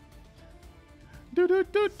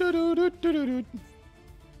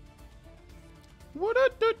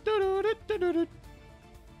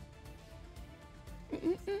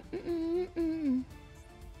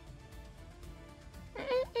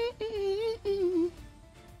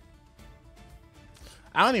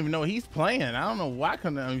 I don't even know he's playing. I don't know why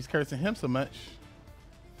he's cursing him so much.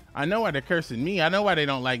 I know why they're cursing me. I know why they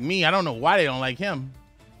don't like me. I don't know why they don't like him.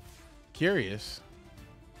 Curious.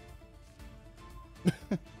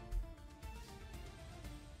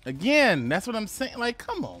 Again, that's what I'm saying. Like,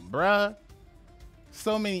 come on, bruh.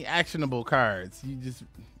 So many actionable cards. You just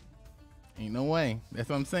ain't no way. That's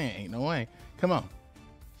what I'm saying. Ain't no way. Come on.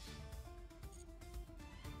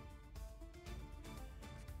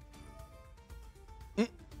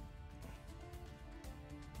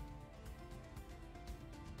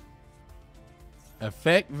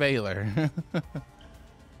 Effect Veiler.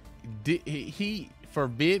 He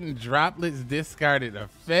forbidden droplets discarded.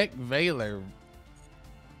 Effect Veiler.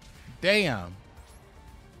 Damn.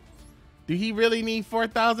 Do he really need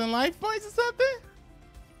 4,000 life points or something?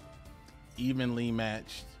 Evenly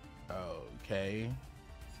matched. Okay.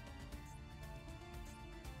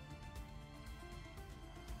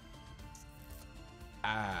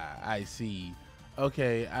 Ah, I see.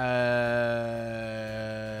 Okay,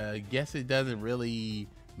 guess it doesn't really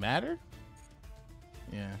matter.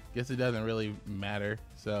 Yeah, guess it doesn't really matter.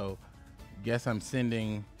 So, guess I'm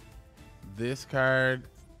sending this card.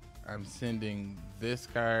 I'm sending this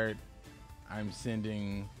card. I'm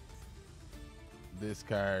sending this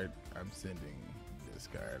card. I'm sending this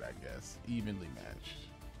card, I guess. Evenly matched.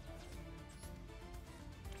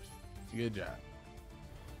 Good job.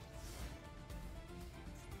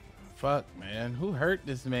 Fuck, man. Who hurt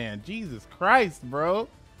this man? Jesus Christ, bro.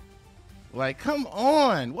 Like, come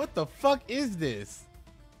on. What the fuck is this?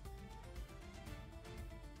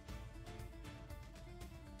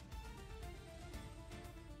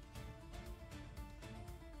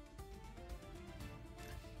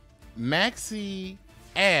 Maxi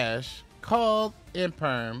Ash called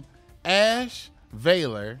Imperm Ash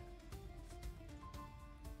Veiler.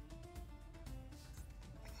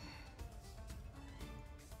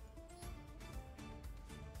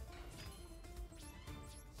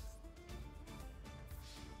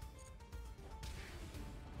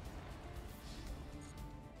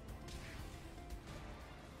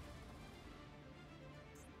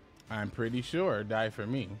 I'm pretty sure die for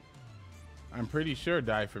me. I'm pretty sure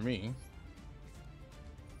die for me.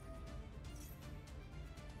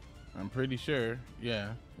 I'm pretty sure.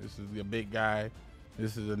 Yeah, this is a big guy.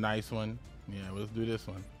 This is a nice one. Yeah, let's do this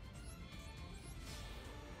one.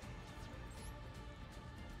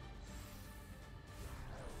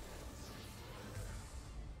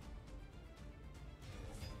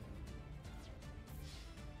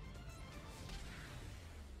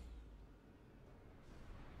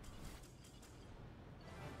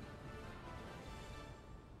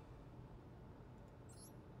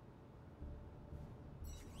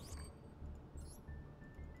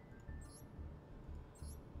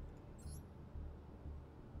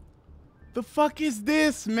 The fuck is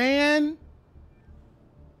this, man?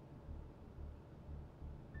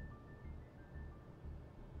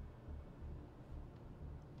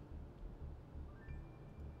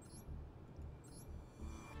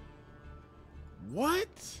 What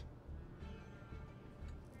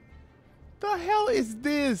the hell is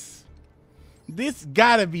this? This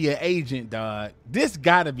gotta be an agent, dog. This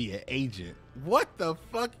gotta be an agent. What the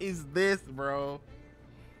fuck is this, bro?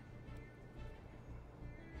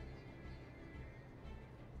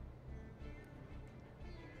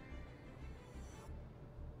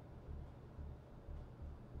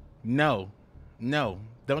 No, no.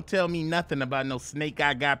 Don't tell me nothing about no snake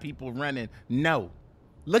eye got people running. No.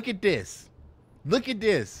 Look at this. Look at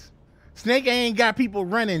this. Snake eye ain't got people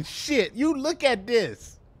running shit. You look at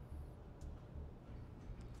this.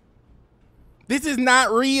 This is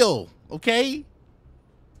not real, okay?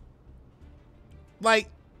 Like,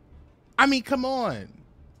 I mean, come on.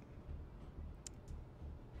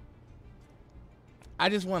 I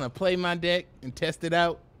just want to play my deck and test it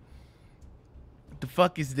out. What the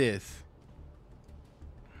fuck is this?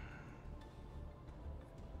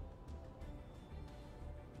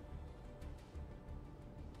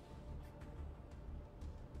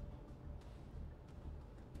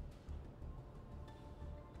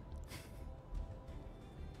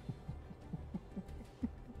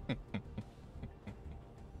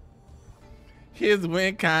 His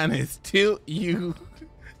win con is tilt you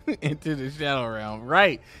into the shadow realm.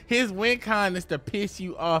 Right. His win con is to piss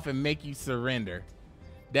you off and make you surrender.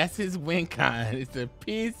 That's his win con. It's to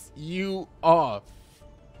piss you off.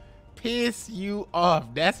 Piss you off.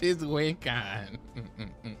 That's his win con.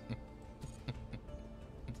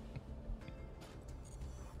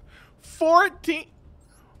 14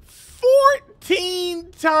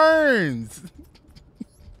 turns.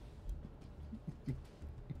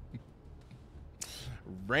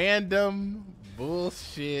 Random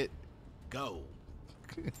bullshit. Go.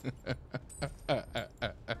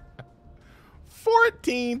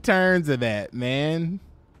 14 turns of that, man.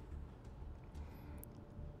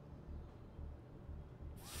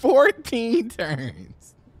 14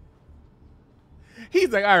 turns.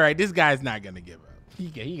 He's like, all right, this guy's not gonna give up.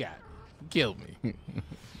 He killed me.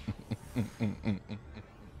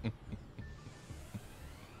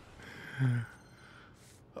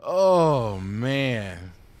 Oh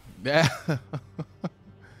man.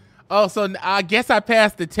 Oh, so I guess I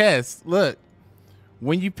passed the test. Look,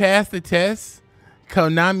 when you pass the test,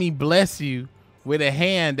 Konami bless you with a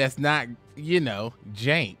hand that's not, you know,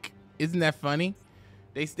 jank. Isn't that funny?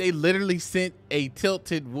 They literally sent a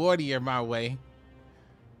tilted warrior my way.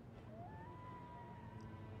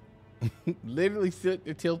 Literally sent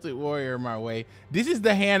the tilted warrior my way. This is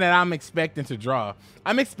the hand that I'm expecting to draw.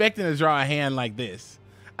 I'm expecting to draw a hand like this.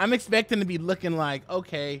 I'm expecting to be looking like,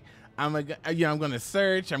 okay, I'm gonna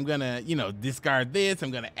search. I'm gonna, you know, discard this. I'm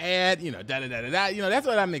gonna add, you know, da da da da da. You know, that's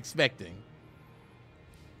what I'm expecting.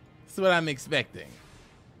 That's what I'm expecting.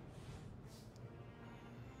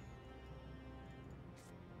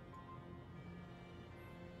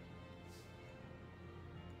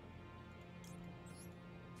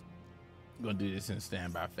 I'm gonna do this in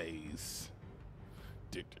standby phase.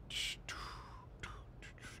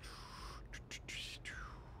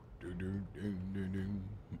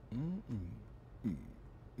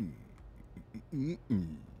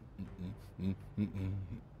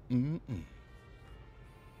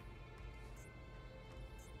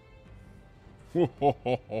 All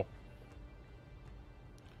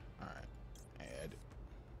right, add.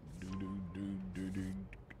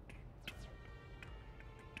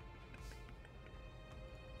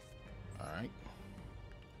 All right.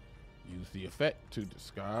 Use the effect to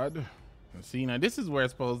discard. And see, now this is where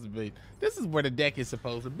it's supposed to be. This is where the deck is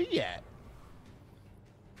supposed to be at.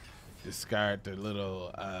 Discard the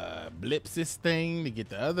little blipsis thing to get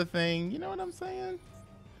the other thing. You know what I'm saying?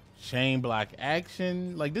 Chain block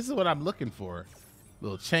action. Like, this is what I'm looking for.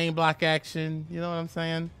 Little chain block action. You know what I'm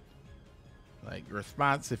saying? Like,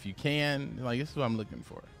 response if you can. Like, this is what I'm looking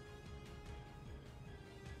for.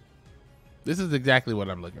 This is exactly what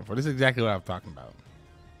I'm looking for. This is exactly what I'm talking about.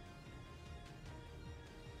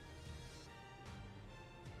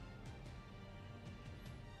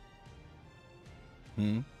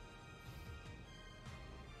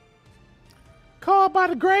 Called by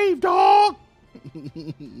the grave, dog. They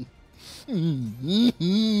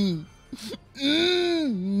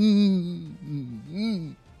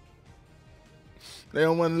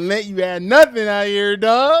don't want to let you add nothing out here,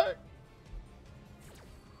 dog.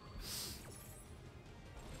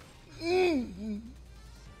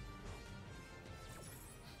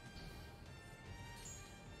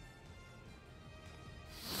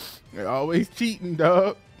 They're always cheating,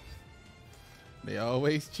 dog. They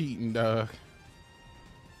always cheating, dog.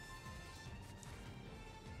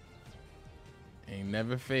 Ain't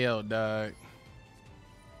never failed, dog.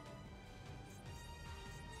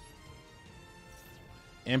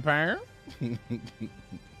 Empire.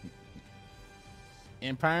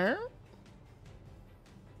 Empire.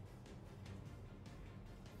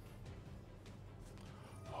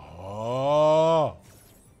 Oh.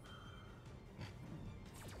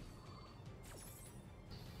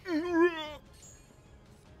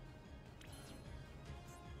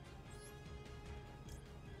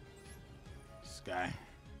 This guy.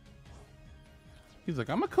 He's like,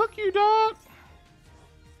 I'm gonna cook you, dog.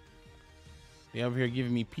 They over here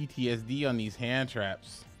giving me PTSD on these hand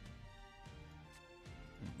traps.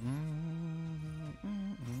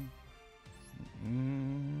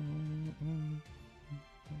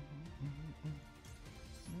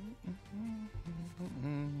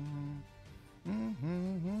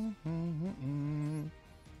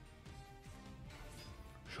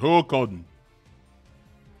 Shogun.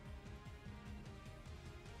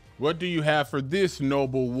 What do you have for this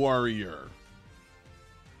noble warrior?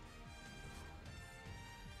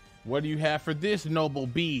 What do you have for this noble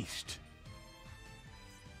beast?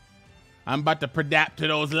 I'm about to pradapt to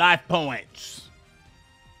those life points.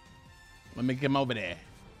 Let me come over there.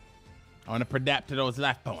 I want to pradapt to those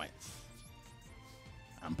life points.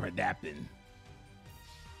 I'm predapting.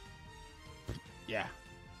 Yeah.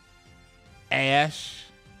 Ash.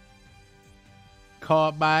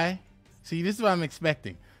 Caught by. See, this is what I'm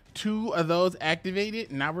expecting. 2 of those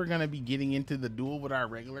activated. Now we're going to be getting into the duel with our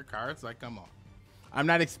regular cards. Like, come on. I'm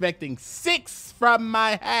not expecting 6 from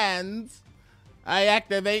my hands. I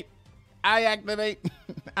activate. I activate.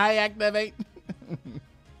 I activate.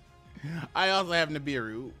 I also have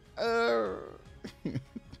Nibiru.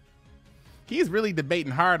 He's really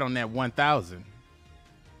debating hard on that 1,000.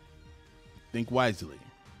 Think wisely.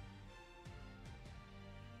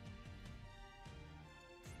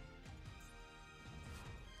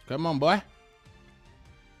 Come on, boy.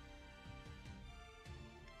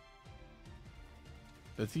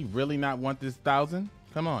 Does he really not want this 1,000?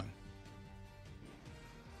 Come on.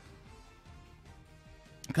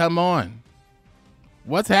 Come on.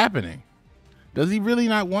 What's happening? Does he really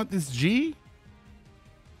not want this G?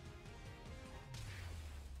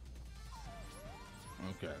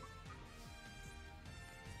 Okay.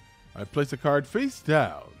 I place a card face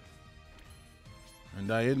down.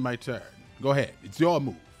 And I end my turn. Go ahead. It's your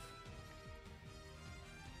move.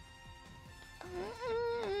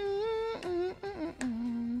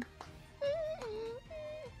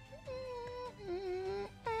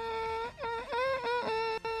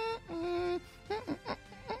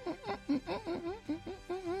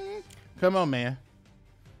 Come on, man.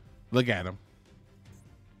 Look at him.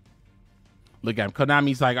 Look at him.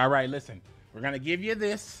 Konami's like, all right, listen, we're going to give you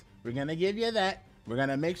this. We're going to give you that. We're going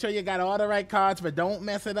to make sure you got all the right cards, but don't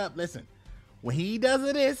mess it up. Listen, when he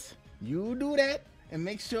does this, you do that and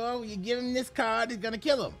make sure when you give him this card, it's going to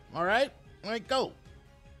kill him. All right? All right, go.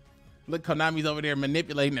 Look, Konami's over there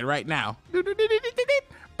manipulating it right now.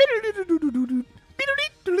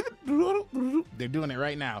 They're doing it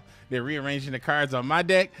right now. They're rearranging the cards on my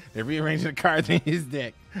deck. They're rearranging the cards in his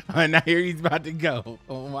deck. And now here he's about to go.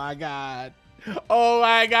 Oh my God. Oh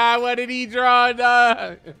my God. What did he draw,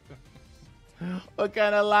 dog? What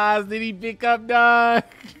kind of lies did he pick up, dog?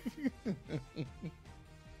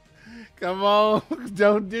 Come on.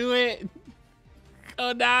 Don't do it.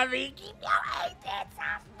 Konami, keep your agents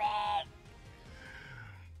off me.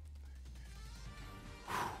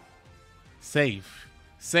 Safe.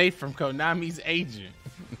 Safe from Konami's agent.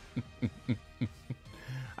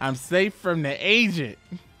 I'm safe from the agent.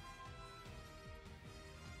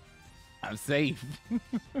 I'm safe.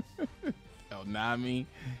 Konami,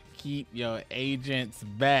 keep your agents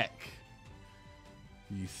back.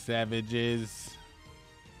 You savages.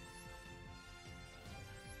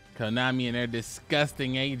 Konami and their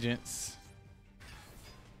disgusting agents.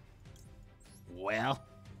 Well,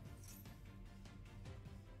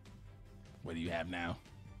 what do you have now?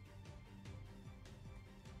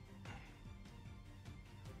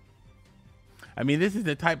 I mean, this is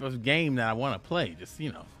the type of game that I want to play. Just,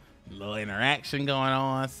 you know, a little interaction going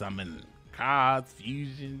on, summon cards,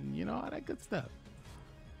 fusion, you know, all that good stuff.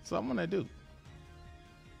 So I'm going to do.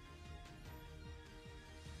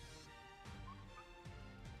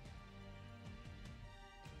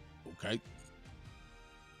 Okay.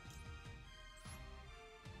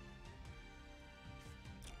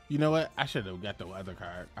 You know what? I should have got the other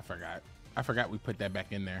card. I forgot. I forgot we put that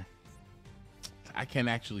back in there. I can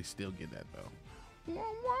actually still get that though.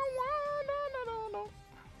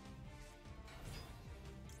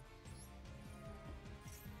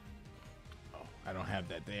 I don't have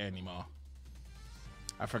that there anymore.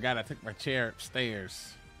 I forgot I took my chair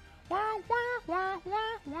upstairs. Wah, wah, wah,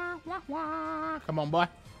 wah, wah, wah, wah. Come on, boy.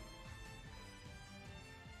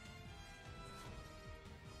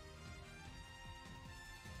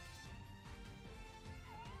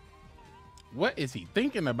 What is he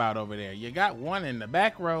thinking about over there? You got one in the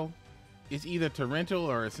back row. It's either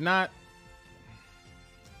torrential or it's not.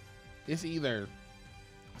 It's either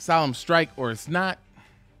solemn strike or it's not.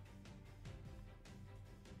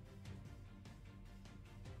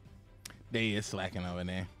 They is slacking over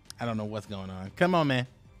there. I don't know what's going on. Come on, man.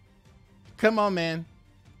 Come on, man.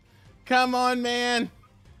 Come on, man.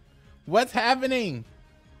 What's happening?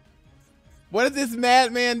 What is this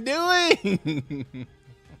madman doing?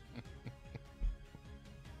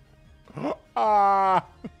 Ah.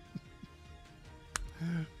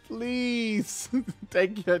 Please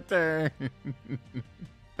take your turn.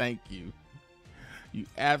 Thank you. You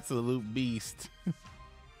absolute beast.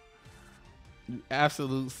 You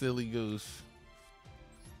absolute silly goose.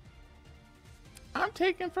 I'm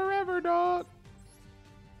taking forever, dog.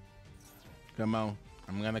 Come on.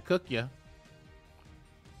 I'm gonna cook you.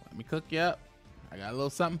 Let me cook you up. I got a little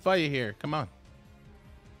something for you here. Come on.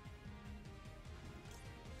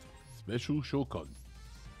 Special Shokan.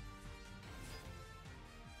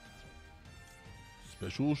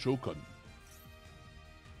 Special Shokan.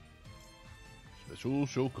 Special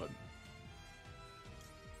Shokan.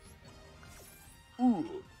 Ooh.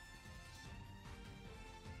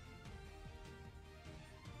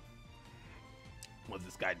 What's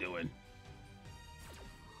this guy doing?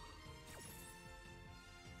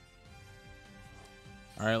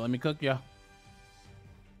 All right, let me cook ya.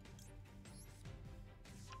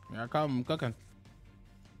 Here I come, I'm cooking.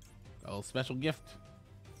 A little special gift.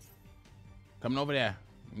 Coming over there.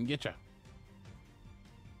 Let me get ya.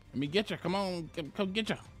 Let me get ya. Come on, come get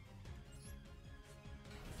ya.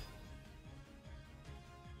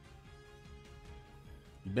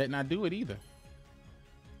 You better not do it either.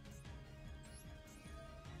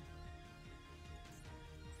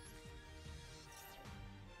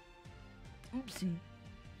 Oopsie.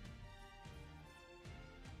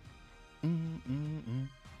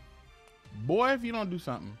 Boy, if you don't do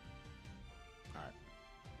something. All right.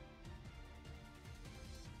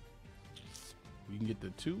 We can get the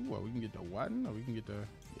 2, or we can get the 1, or we can get the...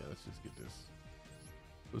 Yeah, let's just get this.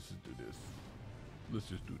 Let's just do this. Let's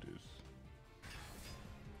just do this.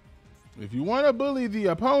 If you want to bully the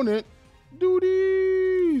opponent, do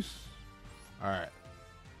these. All right.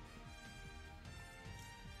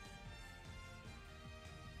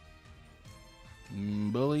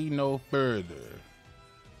 Bully no further.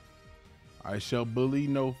 I shall bully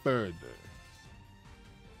no further.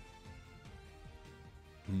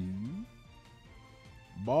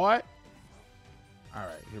 Boy. All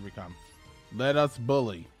right, here we come. Let us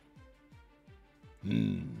bully.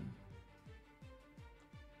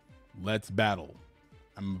 Let's battle.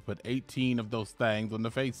 I'm gonna put 18 of those things on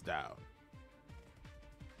the face down.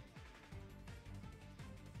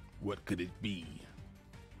 What could it be?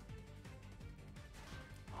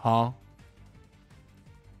 Huh?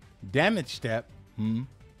 Damage step?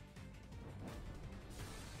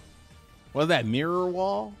 What's that, mirror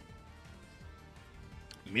wall?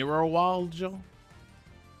 Mirror wall, Joe?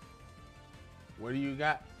 What do you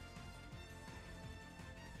got?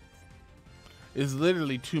 It's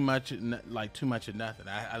literally too much, like too much of nothing.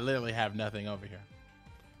 I literally have nothing over here.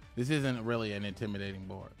 This isn't really an intimidating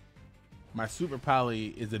board. My super poly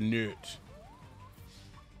is a nerd.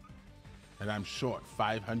 And I'm short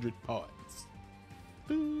 500 points.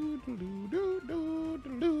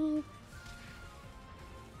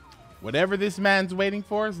 Whatever this man's waiting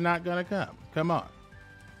for is not gonna come. Come on.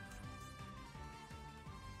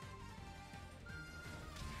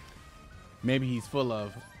 Maybe he's full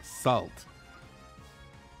of salt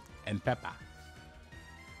and pepper.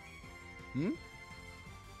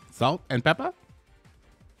 Salt and pepper?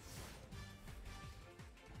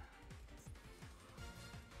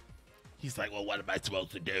 He's like, well, what am I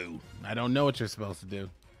supposed to do? I don't know what you're supposed to do.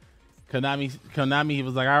 Konami, he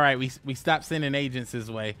was like, all right, we stopped sending agents this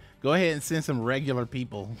way. Go ahead and send some regular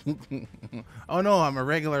people. Oh no, I'm a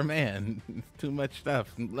regular man. Too much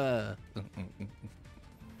stuff. Not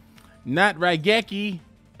Raigeki.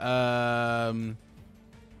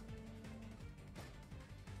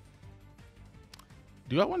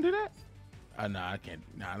 Do I want to do that? No, I can't.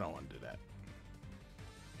 No, I don't want to do that.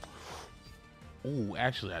 Oh,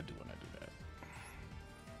 actually, I do want to do that.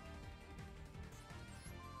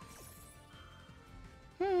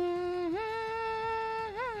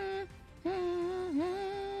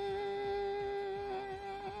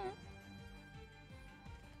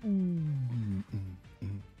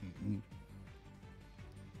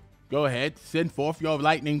 Go ahead, send forth your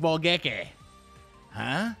lightning Volgeki.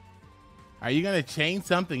 Huh? Are you gonna change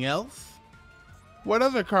something else? What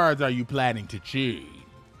other cards are you planning to choose?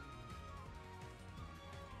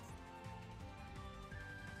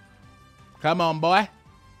 Come on, boy.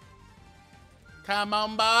 Come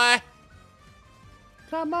on, boy.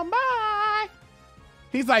 Come on, boy.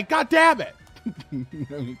 He's like, God damn it. I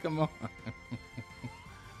mean, come on.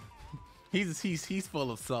 He's full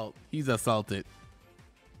of salt. He's assaulted.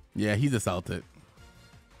 Yeah, he's assaulted.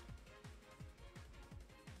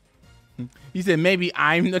 He said maybe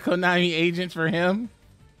I'm the Konami agent for him.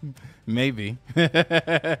 Maybe.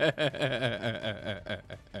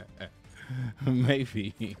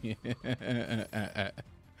 Maybe.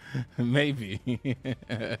 Maybe.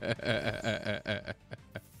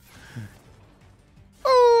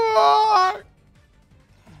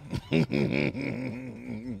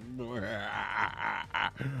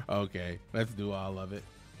 Okay, let's do all of it.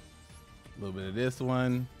 A little bit of this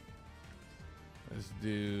one. Let's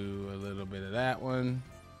do a little bit of that one.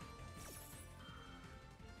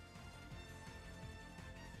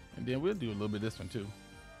 And then we'll do a little bit of this one too.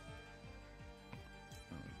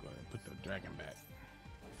 Let me go ahead and put the dragon back.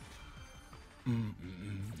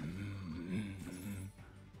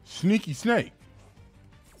 Sneaky snake.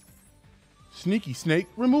 Sneaky snake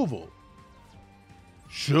removal.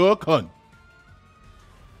 Shook-hun.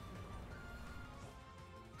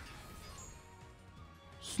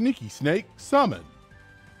 Sneaky snake summon.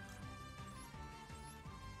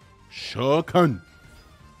 Shook-hun.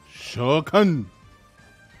 Shook-hun.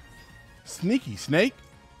 Sneaky snake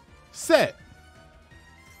set.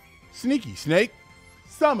 Sneaky snake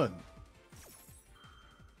summon.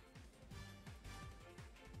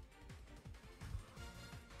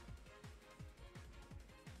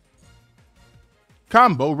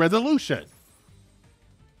 Combo resolution.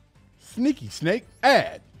 Sneaky snake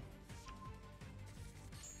add.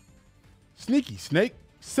 Sneaky snake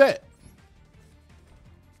set.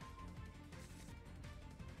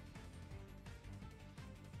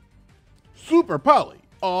 Super Poly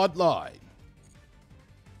odd line.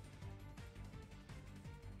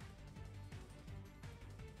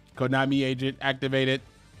 Konami agent activated.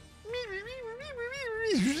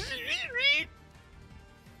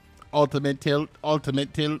 Ultimate tilt,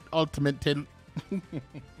 ultimate tilt, ultimate tilt.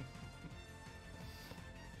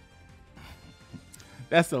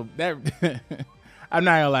 That's so that I'm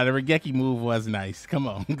not gonna lie, the Regeki move was nice. Come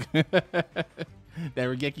on. That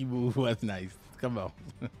Regeki move was nice. Come on.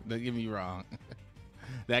 Don't get me wrong.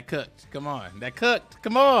 That cooked. Come on. That cooked.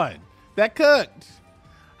 Come on. That cooked.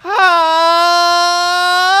 Ah,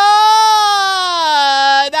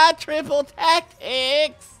 not triple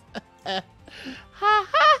tactics. Ha ha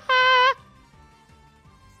ha.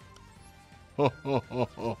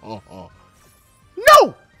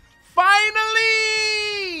 No!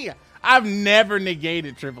 Finally! I've never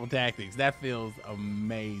negated triple tactics. That feels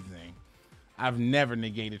amazing. I've never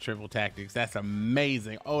negated triple tactics. That's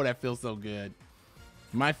amazing. Oh, that feels so good.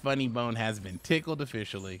 My funny bone has been tickled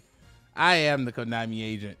officially. I am the Konami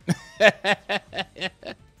agent.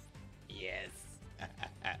 Yes.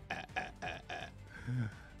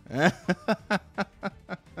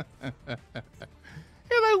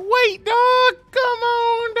 You're like, wait, dog. Come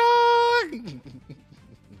on, dog.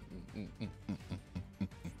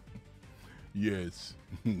 Yes.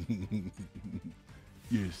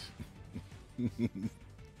 Yes.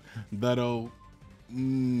 That old.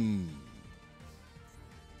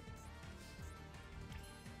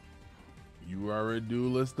 You are a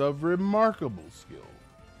duelist of remarkable skill.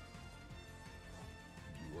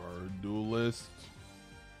 You are a duelist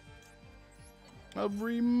of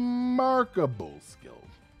remarkable skill.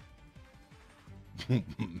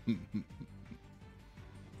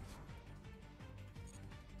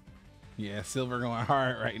 Yeah, silver going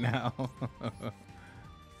hard right now.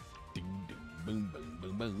 Boom, boom, boom,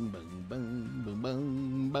 boom, boom, boom, boom, boom,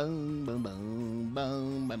 boom, boom, boom,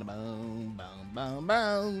 boom, boom, boom,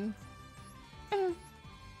 boom.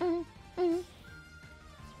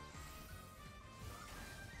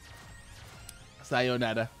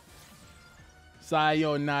 Sayonara.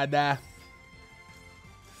 Sayonara.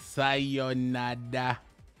 Sayonara.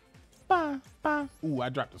 Ba, ba. Ooh, I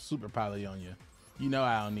dropped a super poly on you. You know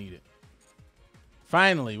I don't need it.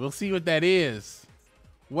 Finally, we'll see what that is.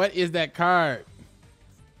 What is that card?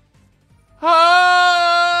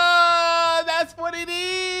 Oh, that's what it is.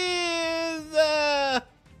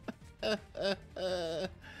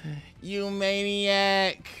 You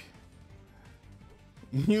maniac.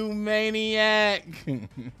 You maniac.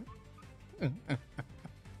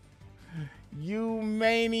 You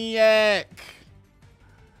maniac.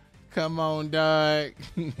 Come on, dog.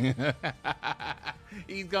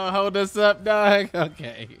 He's gonna hold us up, dog.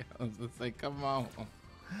 Okay. I was gonna say, come on.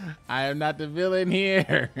 I am not the villain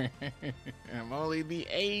here. I'm only the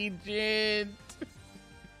agent.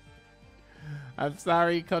 I'm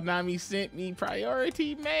sorry, Konami sent me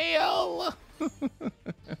priority mail. And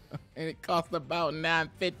it cost about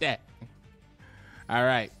 $9.50. All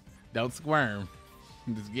right, don't squirm.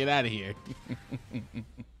 Just get out of here.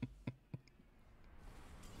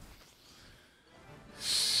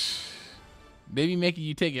 They be making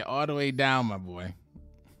you take it all the way down, my boy.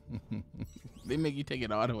 They make you take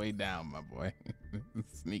it all the way down, my boy.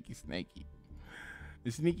 Sneaky snaky.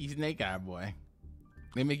 The sneaky snake eye, boy.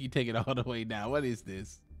 They make you take it all the way down. What is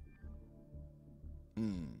this?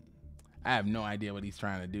 I have no idea what he's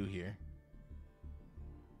trying to do here.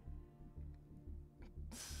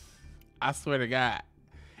 I swear to God.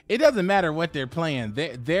 It doesn't matter what they're playing.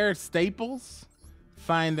 Their staples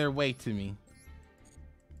find their way to me.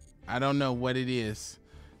 I don't know what it is.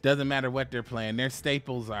 Doesn't matter what they're playing. Their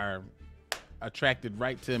staples are attracted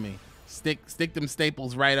right to me. Stick them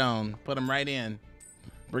staples right on. Put them right in.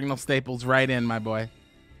 Bring those staples right in, my boy.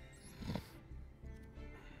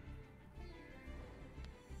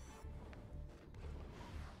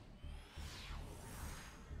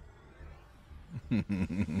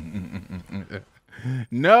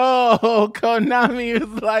 No, Konami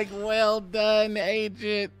was like, well done,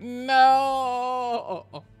 agent. No,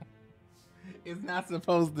 it's not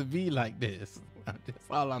supposed to be like this. That's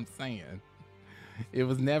all I'm saying. It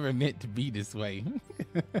was never meant to be this way.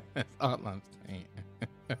 That's all I'm saying.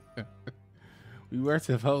 We were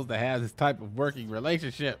supposed to have this type of working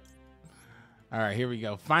relationship. All right, here we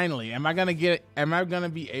go. Finally, am I gonna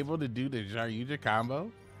be able to do the Jaryuja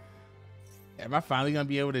combo? Am I finally gonna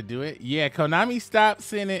be able to do it? Yeah, Konami stopped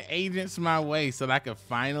sending agents my way so that I could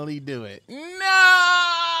finally do it. No!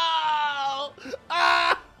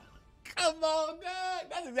 Ah! Come on,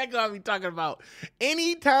 dog. That's exactly what I'm talking about.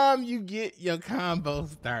 Anytime you get your combo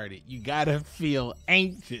started, you gotta feel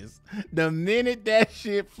anxious. The minute that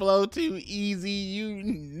shit flow too easy, you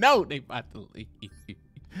know they about to leave.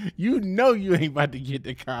 You know you ain't about to get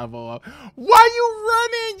the combo off. Why you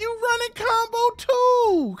running? You running combo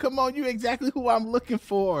too. Come on, you exactly who I'm looking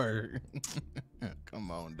for. Come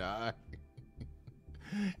on, dog.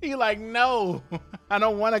 He like, no, I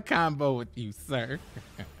don't want a combo with you, sir.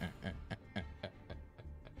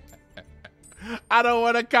 I don't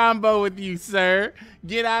want a combo with you, sir.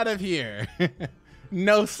 Get out of here.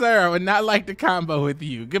 No, sir, I would not like to combo with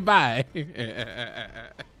you. Goodbye.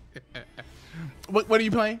 What are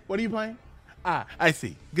you playing? What are you playing? Ah, I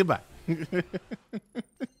see. Goodbye.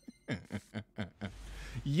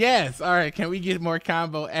 Yes. All right. Can we get more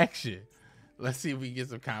combo action? Let's see if we can get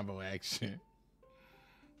some combo action.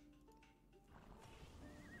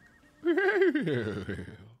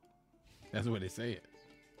 That's what they say it.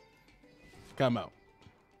 Come out.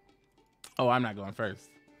 Oh, I'm not going first.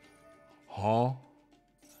 Huh?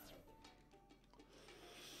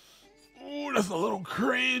 Oh, that's a little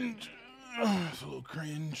cringe. It's a little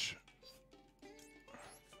cringe.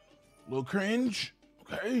 A little cringe.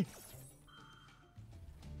 Okay.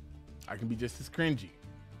 I can be just as cringy.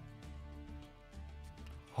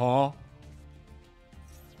 Huh?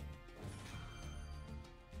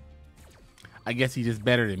 I guess he's just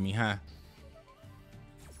better than me, huh?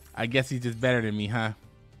 I guess he's just better than me, huh?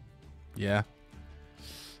 Yeah.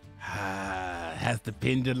 Has the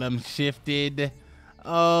pendulum shifted?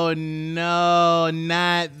 Oh no,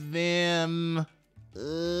 not them.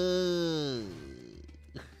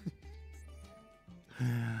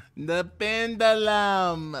 The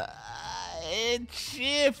pendulum. It's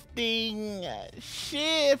shifting.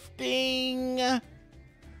 Shifting. The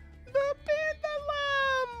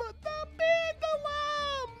pendulum. The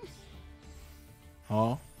pendulum.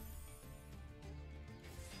 Huh?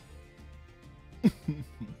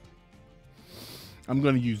 I'm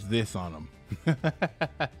gonna use this on him.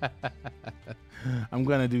 I'm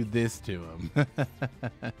gonna do this to him.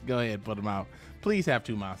 Go ahead, put him out. Please have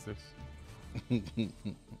 2 monsters.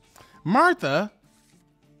 Martha?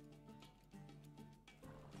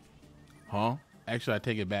 Huh? Actually, I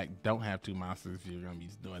take it back. Don't have 2 monsters if you're gonna be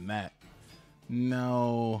doing that.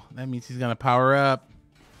 No, that means he's gonna power up.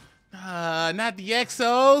 Not the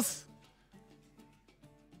Exos.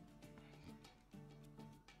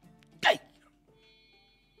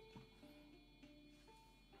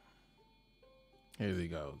 Here he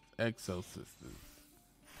goes. Exo Sisters.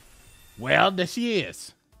 Well, there she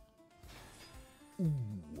is. Ooh.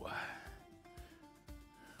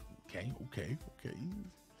 Okay.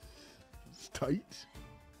 It's tight.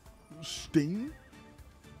 Sting.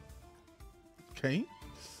 Okay.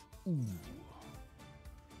 Ooh.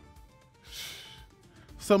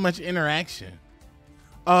 So much interaction.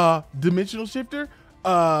 Dimensional shifter,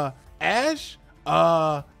 Ash,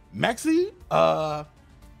 Maxi,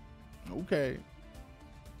 okay.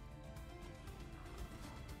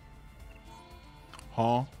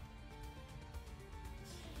 Huh?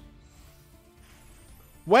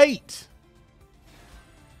 Wait.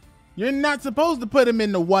 You're not supposed to put him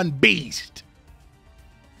in the one beast.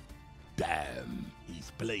 Damn,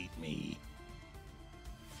 he's played me.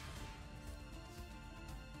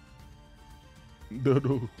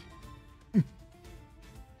 No.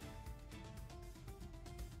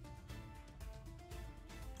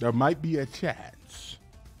 There might be a chance.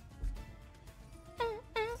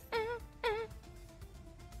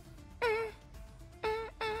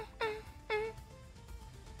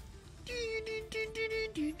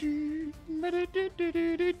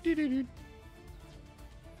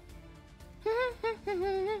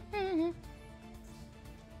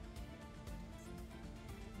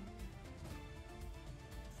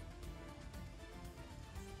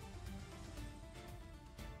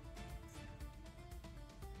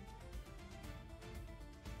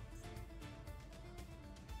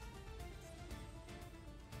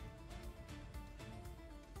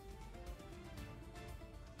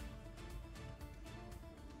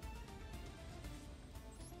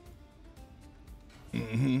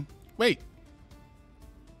 Wait.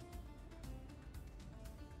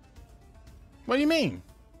 What do you mean?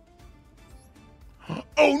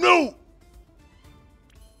 Oh no!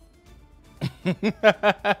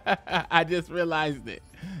 I just realized it.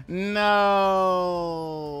 No.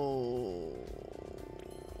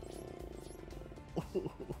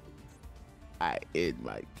 I end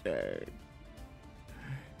my turn.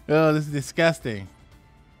 Oh, this is disgusting.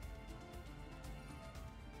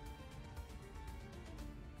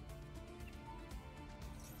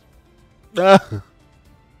 No.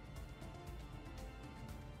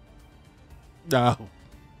 No.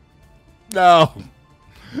 No.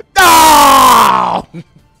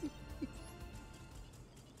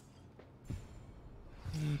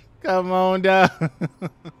 Come on, dog.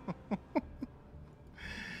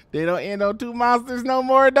 They don't end on 2 monsters no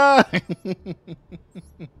more, dog.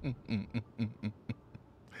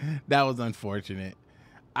 That was unfortunate.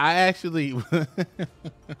 I actually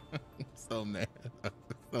so mad.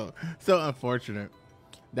 So unfortunate.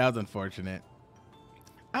 That was unfortunate.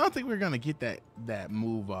 I don't think we're gonna get that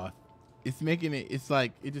move off. It's making it. It's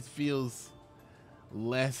like it just feels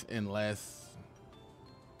less and less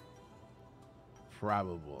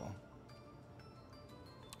probable.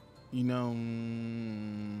 You know.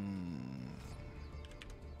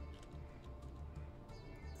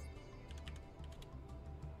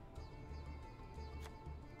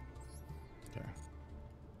 Okay.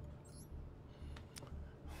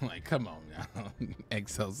 Like, come on now.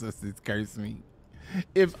 Exo sisters curse me.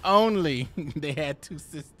 If only they had 2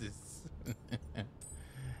 sisters.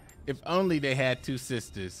 If only they had 2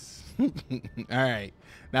 sisters. All right.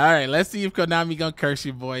 Now, all right, let's see if Konami gonna curse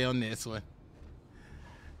your boy on this one.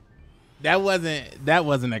 That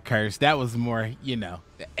wasn't a curse. That was more, you know,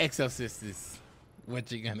 the Exo sisters. What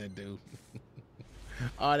you gonna do?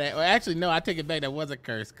 All that. Well, actually, no, I take it back. That was a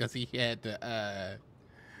curse because he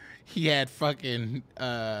had fucking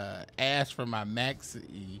Ash from my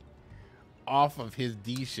Maxi off of his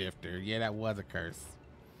D shifter. Yeah, that was a curse.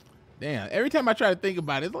 Damn. Every time I try to think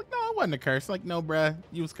about it, it's like, no, it wasn't a curse. Like, no, bruh,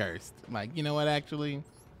 you was cursed. I'm like, you know what? Actually,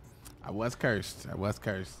 I was cursed. I was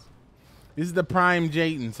cursed. This is the prime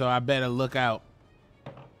Jayden, so I better look out.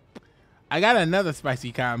 I got another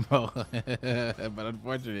spicy combo, but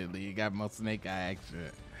unfortunately, it got more snake eye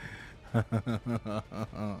action.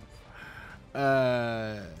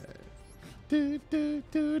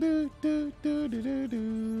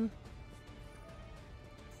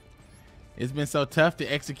 It's been so tough to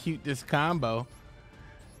execute this combo.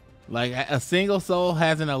 Like, a single soul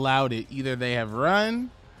hasn't allowed it. Either they have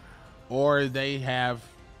run or they have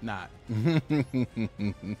not. It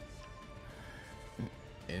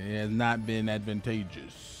has not been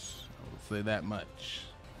advantageous. I will say that much.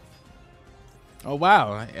 Oh,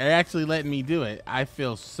 wow. It actually letting me do it. I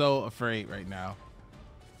feel so afraid right now.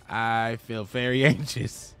 I feel very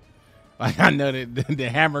anxious. Like, I know that the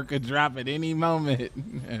hammer could drop at any moment.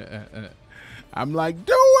 I'm like,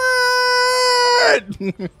 do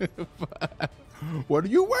it! What are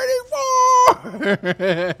you waiting for?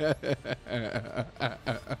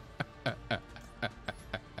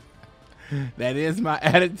 That is my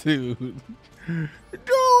attitude. Do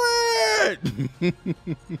it!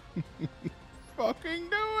 Fucking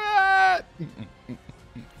do it!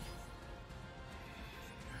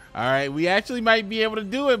 All right, we actually might be able to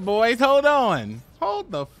do it, boys. Hold on.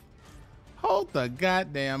 Hold the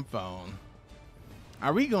goddamn phone.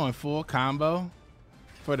 Are we going full combo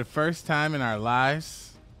for the first time in our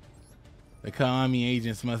lives? The Konami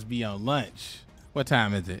agents must be on lunch. What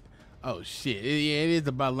time is it? Oh shit, it is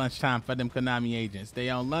about lunchtime for them Konami agents. They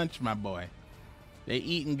on lunch, my boy. They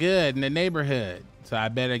eating good in the neighborhood. So I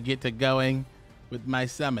better get to going with my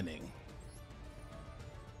summoning.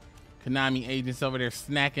 Konami agents over there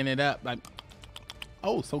snacking it up like,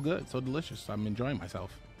 oh, so good, so delicious. I'm enjoying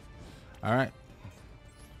myself. All right,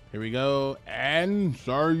 here we go. And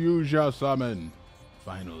Saryuja summon,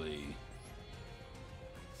 finally.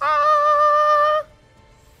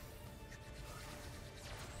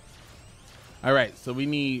 All right, so we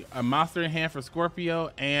need a monster in hand for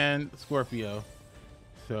Scorpio and Scorpio.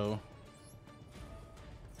 So,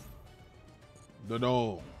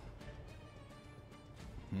 Dodo.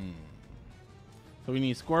 So we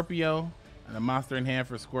need Scorpio and a monster in hand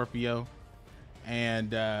for Scorpio,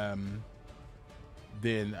 and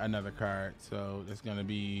then another card. So it's gonna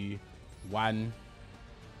be one,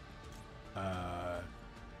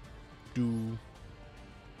 two,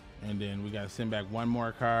 and then we gotta send back one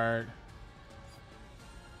more card.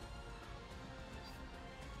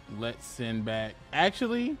 Let's send back.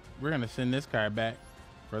 Actually, we're gonna send this card back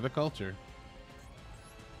for the culture.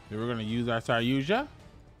 Then we're gonna use our Saryuja.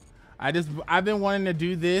 I've been wanting to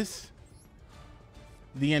do this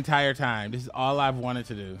the entire time. This is all I've wanted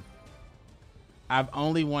to do. I've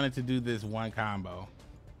only wanted to do this one combo.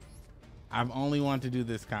 I've only wanted to do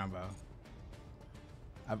this combo.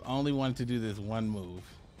 I've only wanted to do this one move.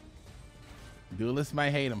 Duelists might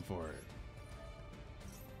hate him for it.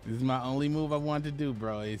 This is my only move I want to do,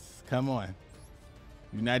 bro. Come on.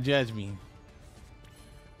 Do not judge me.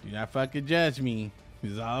 Do not fucking judge me.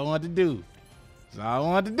 This is all I want to do. This is all I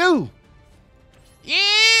want to do. Yeah!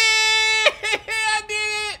 I did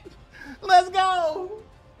it! Let's go!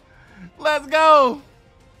 Let's go!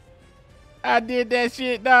 I did that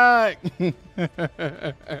shit, dog.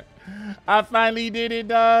 I finally did it,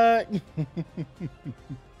 dog.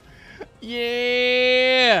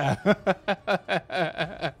 Yeah!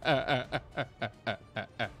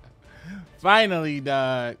 Finally,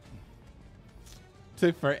 dog.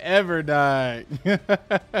 Took forever, dog.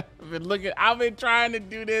 I've been trying to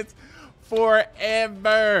do this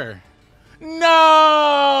forever.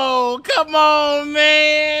 No! Come on,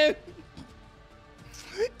 man!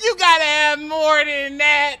 You gotta have more than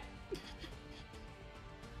that.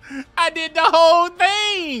 I did the whole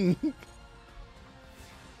thing.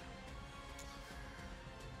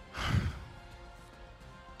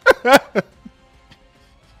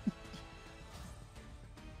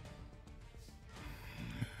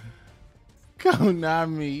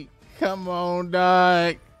 Konami, come on,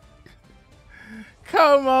 dog.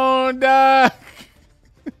 Come on, dog.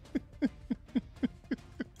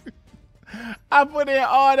 I put in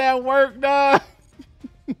all that work, dog.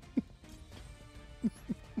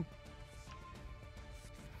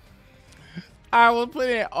 I will put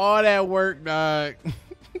in all that work, dog.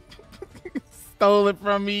 Stole it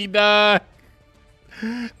from me, dog.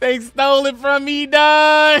 They stole it from me,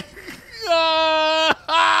 dog. God,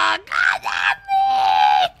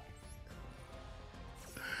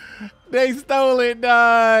 they stole it,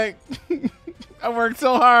 dog. I worked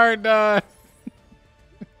so hard, dog.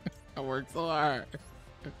 I worked so hard.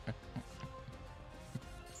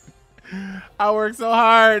 I worked so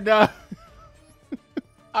hard, dog.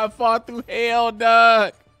 I fought through hell,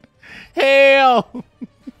 dog. Hell.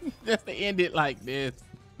 Just to end it like this.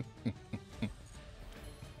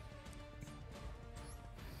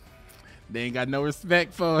 They ain't got no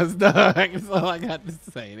respect for us, dog. That's all I got to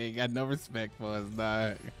say. They ain't got no respect for us,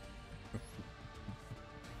 dog.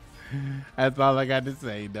 That's all I got to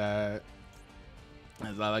say, dog.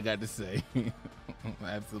 That's all I got to say. I'm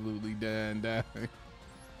absolutely done, dog.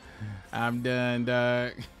 I'm done,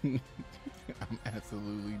 dog. I'm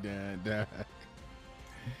absolutely done, dog.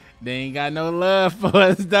 They ain't got no love for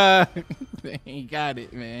us, dog. They ain't got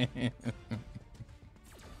it, man.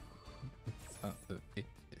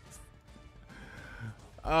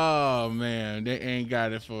 Oh, man. They ain't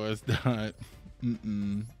got it for us, dog.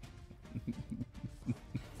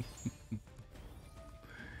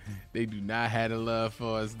 They do not have the love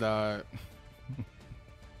for us, dog.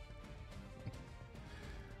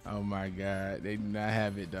 Oh, my God. They do not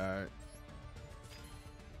have it, dog.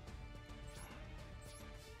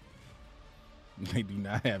 They do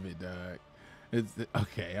not have it, dog. It's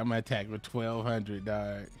okay. I'm gonna attack with 1200,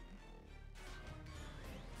 dog.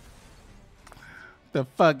 The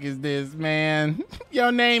fuck is this, man?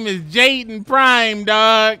 Your name is Jaden Prime,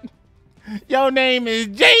 dog. Your name is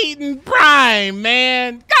Jaden Prime,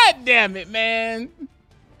 man. God damn it, man.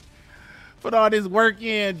 Put all this work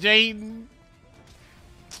in, Jaden.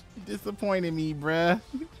 Disappointed me, bruh.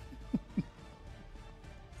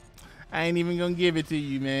 I ain't even gonna give it to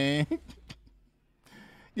you, man.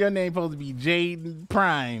 Your name supposed to be Jaden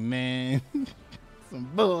Prime, man. Some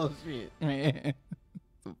bullshit, man.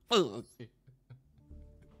 Some bullshit.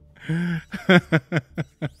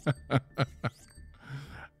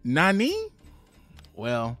 Nani?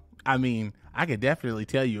 Well, I mean, I could definitely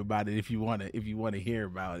tell you about it if you want to hear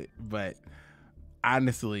about it, but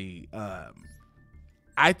honestly,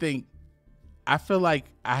 I feel like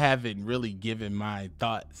I haven't really given my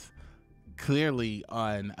thoughts clearly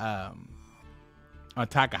on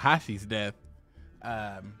Takahashi's death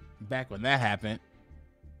back when that happened.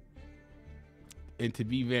 And to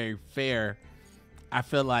be very fair, I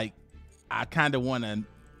feel like I kind of want to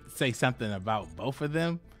say something about both of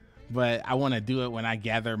them, but I want to do it when I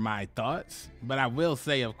gather my thoughts. But I will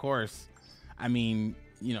say, of course, I mean,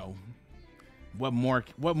 you know, what more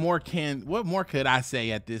could I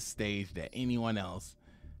say at this stage that anyone else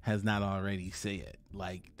has not already said?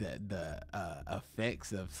 Like the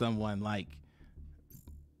effects of someone like,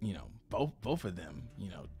 you know, both of them, you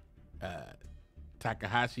know,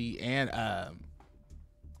 Takahashi and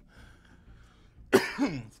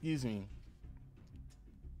excuse me.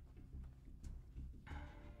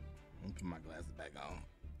 Let me put my glasses back on.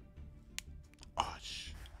 Oh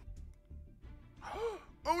shit.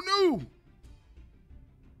 Oh no.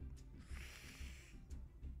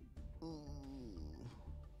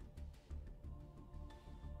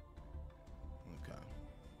 Okay.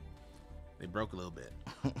 They broke a little bit.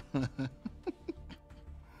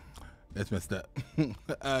 That's messed up.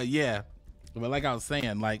 Yeah. But like I was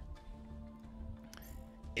saying, like,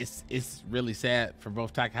 it's really sad for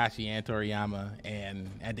both Takahashi and Toriyama, and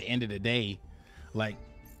at the end of the day, like,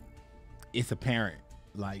 it's apparent,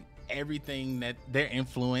 like, everything that their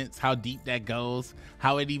influence, how deep that goes,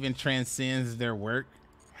 how it even transcends their work,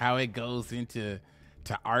 how it goes into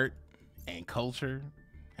art and culture,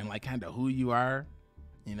 and like kind of who you are,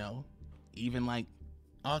 you know, even like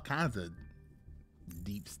all kinds of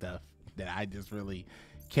deep stuff that I just really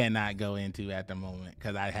cannot go into at the moment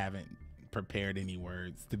because I haven't prepared any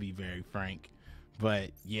words, to be very frank.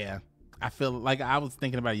 But yeah, I feel like, I was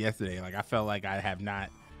thinking about it yesterday, like I felt like I have not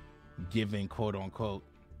given quote unquote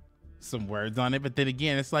some words on it, but then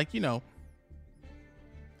again, it's like, you know,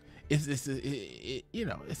 you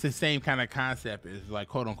know, it's the same kind of concept as like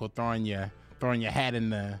quote unquote throwing your hat in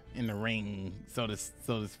the ring, so to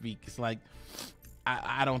speak. It's like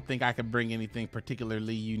I don't think I could bring anything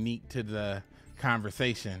particularly unique to the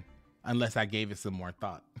conversation unless I gave it some more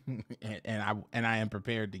thought. and I am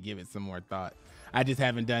prepared to give it some more thought. I just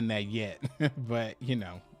haven't done that yet. But you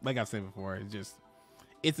know, like I've said before,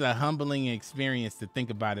 it's a humbling experience to think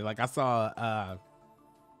about it. Like I saw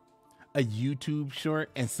a YouTube short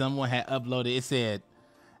and someone had uploaded, it said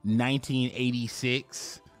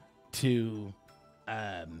 1986 to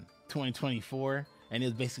 2024, and it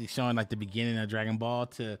was basically showing like the beginning of Dragon Ball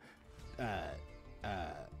to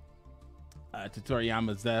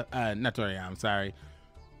Toriyama's not Toriyama, sorry.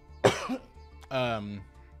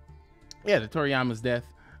 Yeah, to Toriyama's death.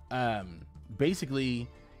 Basically,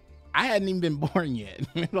 I hadn't even been born yet.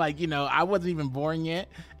 Like, you know, I wasn't even born yet,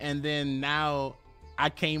 and then now I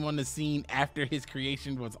came on the scene after his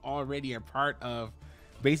creation was already a part of,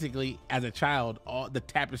 basically as a child, all the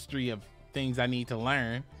tapestry of things I need to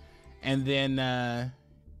learn, and then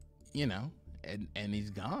you know, and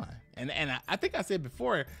he's gone. And I think I said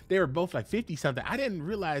before they were both like 50 something. I didn't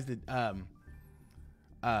realize that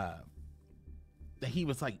that he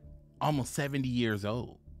was like almost 70 years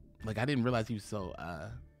old. Like I didn't realize he was so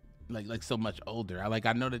like so much older.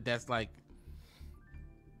 I know that that's like,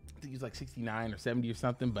 I think he's like 69 or 70 or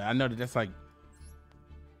something, but I know that that's like,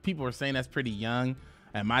 people were saying that's pretty young,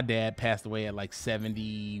 and my dad passed away at like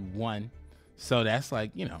 71, so that's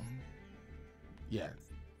like, you know, yeah,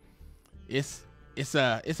 it's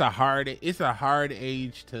a hard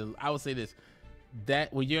age to, I would say this,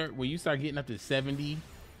 that when you start getting up to 70,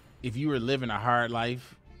 if you were living a hard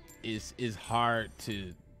life, is hard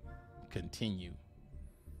to continue.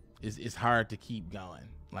 It's hard to keep going,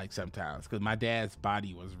 like sometimes, because my dad's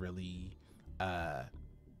body was really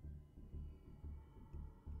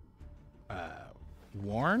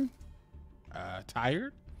worn,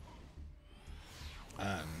 tired.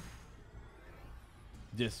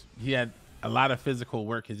 Just, he had a lot of physical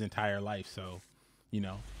work his entire life, so, you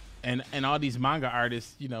know, and all these manga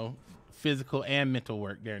artists, you know, physical and mental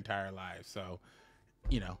work their entire lives. So,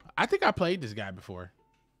 you know, I think I played this guy before.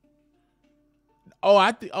 Oh,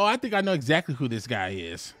 I think I know exactly who this guy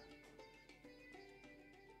is.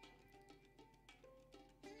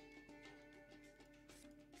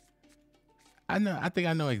 I think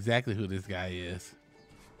I know exactly who this guy is.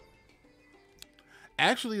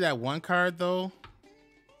 Actually, that one card though.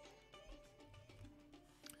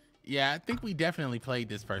 Yeah, I think we definitely played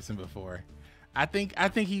this person before. I think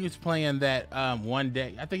he was playing that one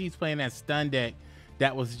deck. I think he's playing that stun deck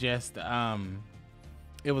that was just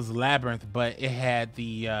it was Labyrinth, but it had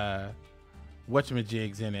the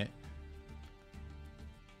whatchamajigs in it.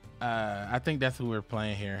 I think that's who we're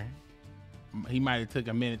playing here. He might have took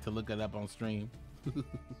a minute to look it up on stream.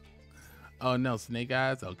 Oh no, Snake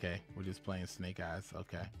Eyes? Okay, we're just playing Snake Eyes.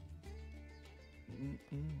 Okay.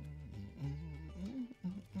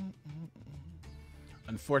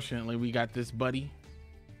 Unfortunately, we got this buddy.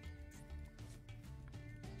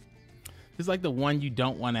 It's like the one you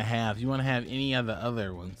don't want to have. You want to have any of the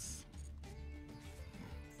other ones.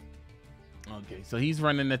 Okay, so he's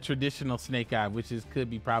running the traditional Snake Eye, which could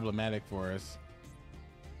be problematic for us.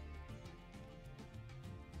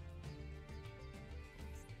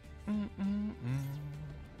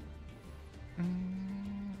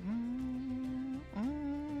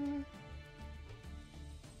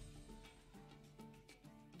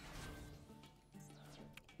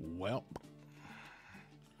 Well,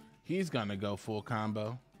 he's gonna go full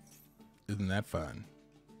combo. Isn't that fun?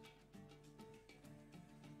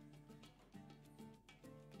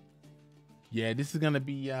 Yeah, this is gonna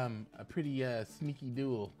be a pretty sneaky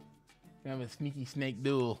duel. We're gonna have a sneaky snake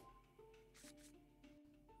duel.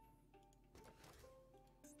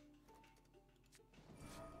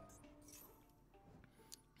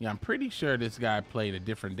 Yeah, I'm pretty sure this guy played a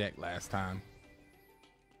different deck last time.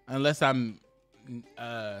 Unless I'm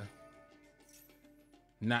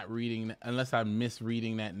not reading, unless I'm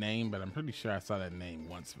misreading that name, but I'm pretty sure I saw that name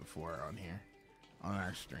once before on here, on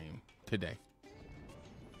our stream today.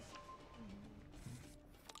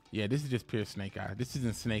 Yeah, this is just pure Snake Eye. This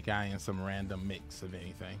isn't Snake Eye in some random mix of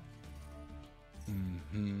anything.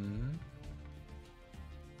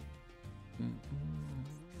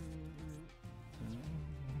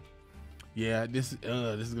 Yeah, this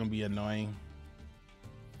is gonna be annoying.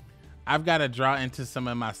 If got to draw into some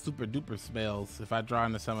of my super duper spells. If I draw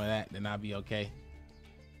into some of that, then I'll be okay.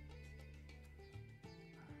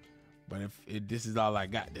 But if this is all I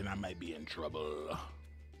got, then I might be in trouble.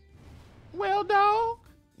 Well, dog.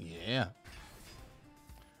 Yeah.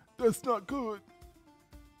 That's not good.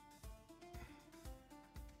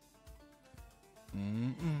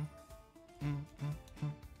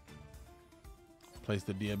 Place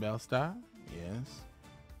the Diabell star. Yes.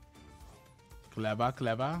 Clever,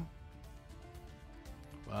 clever.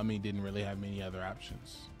 Well, I mean, didn't really have many other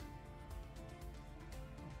options.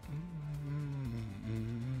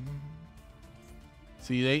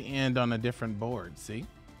 See, they end on a different board, see?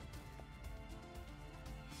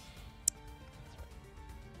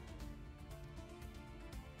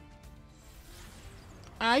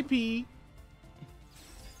 IP.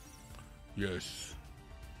 Yes.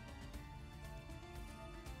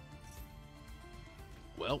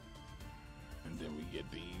 Well, and then we get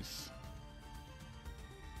these.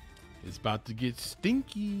 It's about to get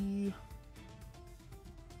stinky.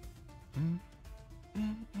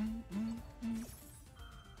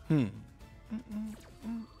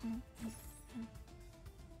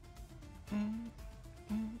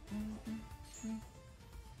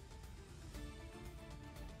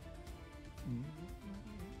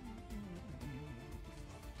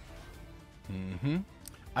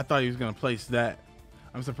 I thought he was gonna place that.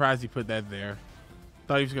 I'm surprised he put that there.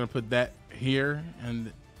 Thought he was gonna put that here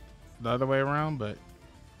and the other way around, but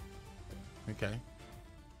okay.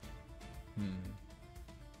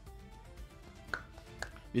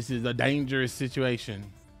 This is a dangerous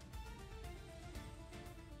situation.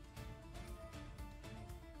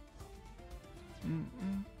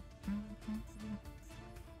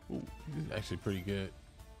 Ooh, this is actually pretty good.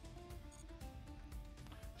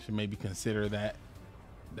 Should maybe consider that.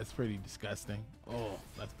 That's pretty disgusting. Oh,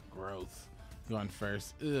 that's gross. Going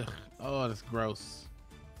first. Ugh. Oh, that's gross.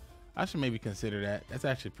 I should maybe consider that. That's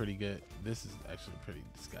actually pretty good. This is actually pretty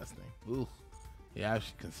disgusting. Ooh. Yeah, I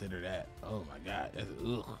should consider that. Oh my God. That's,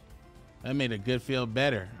 ugh. That made a good feel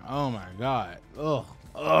better. Oh my God. Oh.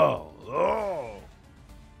 Oh. Oh.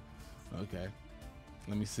 Okay.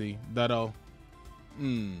 Let me see. Dutto.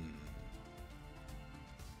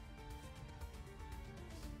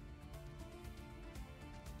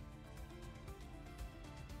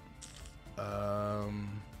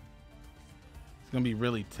 It's gonna be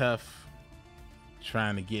really tough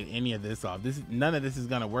trying to get any of this off. None of this is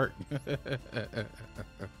gonna work.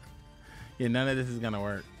 Yeah, none of this is gonna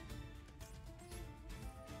work.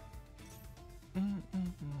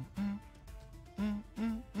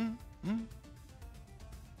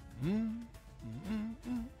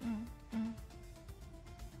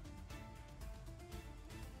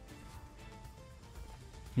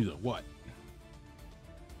 He's like, what?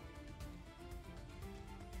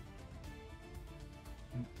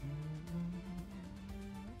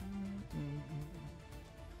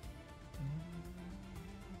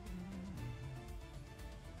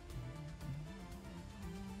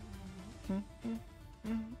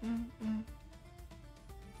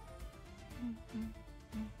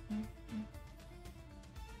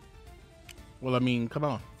 Well, I mean, come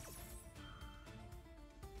on.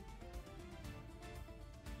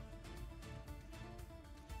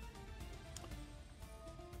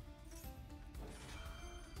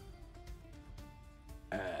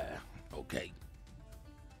 Okay.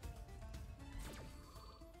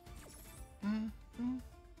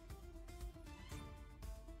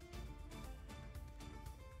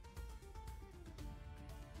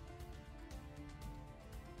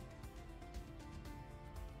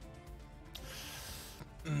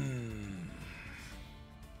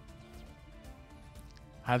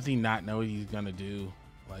 How does he not know what he's gonna do?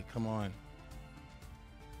 Like, come on.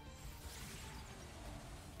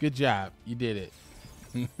 Good job. You did it.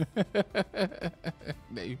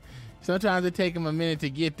 Sometimes it take them a minute to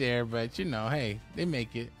get there, but you know, hey, they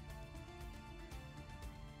make it.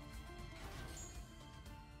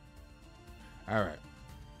 All right.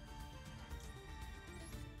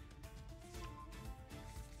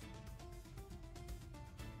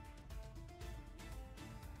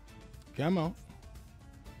 Come on.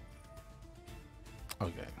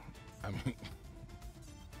 Okay. I mean,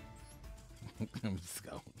 let me just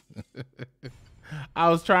go. I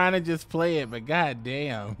was trying to just play it, but god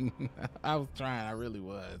damn. I was trying. I really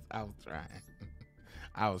was. I was trying.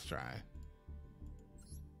 I was trying.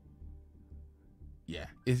 Yeah,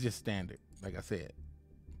 it's just standard, like I said.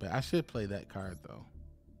 But I should play that card, though.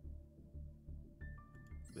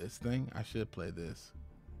 This thing, I should play this.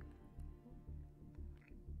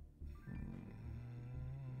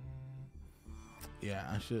 Yeah,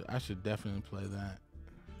 I should definitely play that.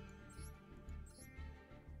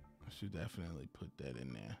 I should definitely put that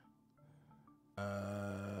in there.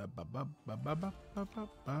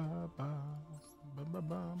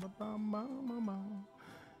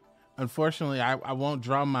 Unfortunately, I won't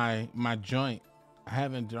draw my joint. I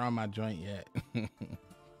haven't drawn my joint yet.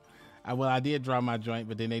 Well, I did draw my joint,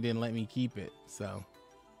 but then they didn't let me keep it, so.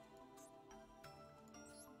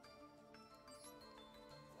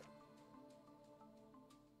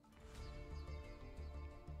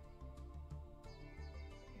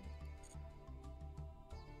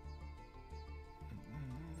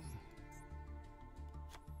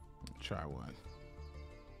 Try one.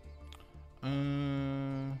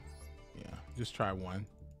 Yeah, just try one.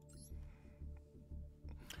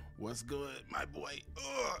 What's good, my boy?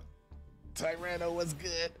 Ugh. Tyranno, what's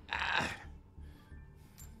good?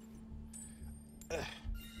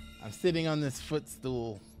 I'm sitting on this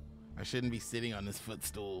footstool. I shouldn't be sitting on this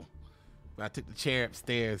footstool, but I took the chair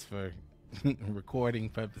upstairs for recording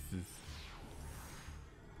purposes.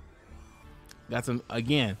 That's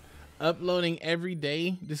again. Uploading every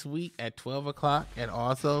day this week at 12 o'clock, and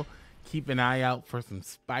also keep an eye out for some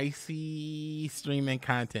spicy streaming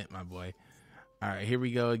content, my boy. All right, here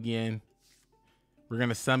we go again. We're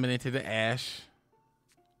gonna summon into the ash.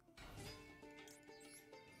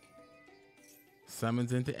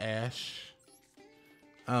 Summons into ash.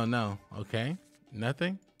 Oh no, okay,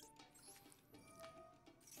 nothing.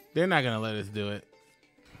 They're not gonna let us do it.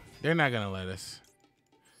 They're not gonna let us.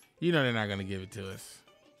 You know they're not gonna give it to us.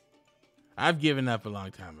 I've given up a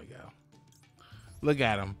long time ago. Look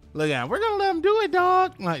at him. Look at him. We're going to let him do it,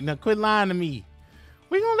 dog. Like, no, quit lying to me.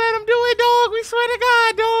 We're going to let him do it, dog. We swear to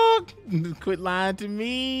God, dog. Quit lying to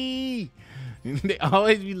me. They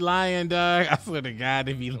always be lying, dog. I swear to God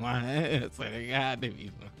they be lying. I swear to God they be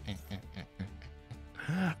lying.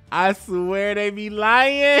 I swear they be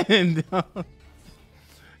lying.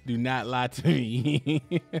 Do not lie to me.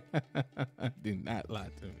 Do not lie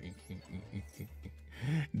to me.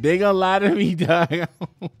 They gonna lie to me, dog.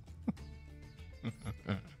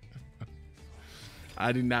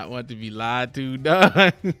 I do not want to be lied to,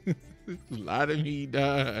 dog. Lie to me,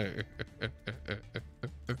 dog.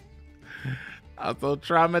 I'm so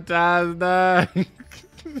traumatized, dog.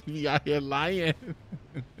 You out here lying.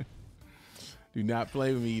 Do not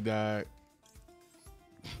play with me, dog.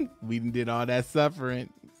 We did all that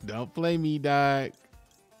suffering. Don't play me, dog.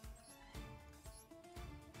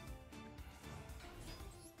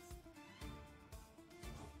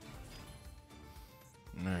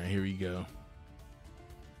 All right, here we go.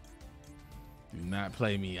 Do not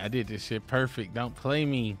play me. I did this shit perfect. Don't play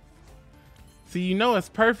me. See, you know it's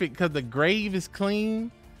perfect because the grave is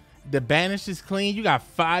clean. The banish is clean. You got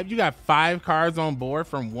five cards on board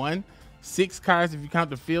from 1. 6 cards if you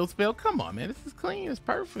count the field spell. Come on, man. This is clean. It's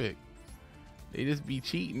perfect. They just be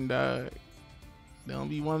cheating, dog. They don't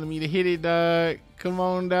be wanting me to hit it, dog. Come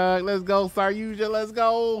on, dog. Let's go, Saryuja. Let's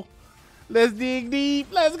go. Let's dig deep.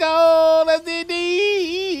 Let's go. Let's dig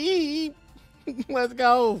deep. Let's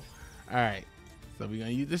go. All right. So we're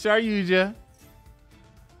going to use the Saryuja.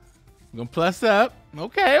 We're going to plus up.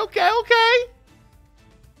 Okay.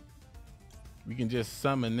 We can just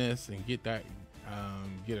summon this and get that,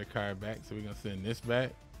 get a card back. So we're going to send this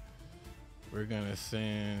back. We're going to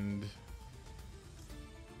send,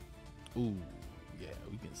 ooh, yeah,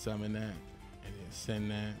 we can summon that and then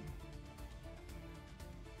send that.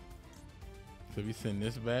 So we send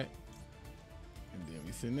this back and then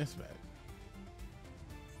we send this back.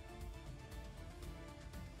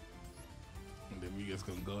 And then we just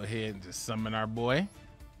gonna go ahead and just summon our boy.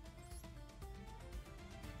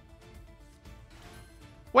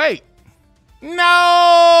 Wait,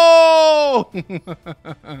 no!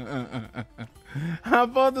 I'm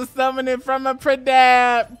supposed to summon it from a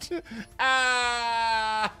Predapt.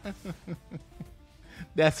 Ah,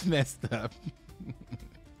 that's messed up.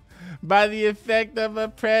 By the effect of a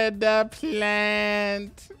Predator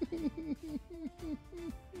plant.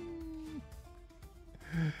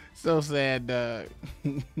 So sad, dog.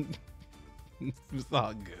 It's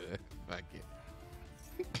all good. Fuck it.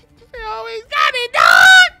 They always got it,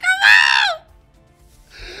 dog. Come on.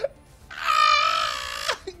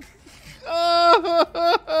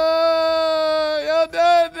 Oh, yo,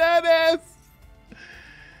 done that ass.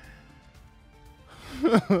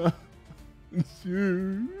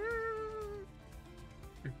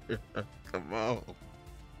 Come on.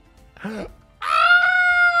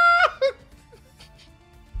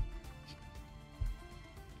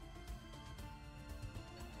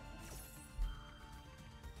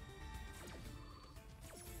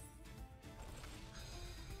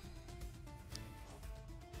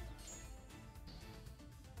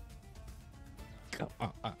 Come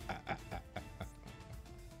on.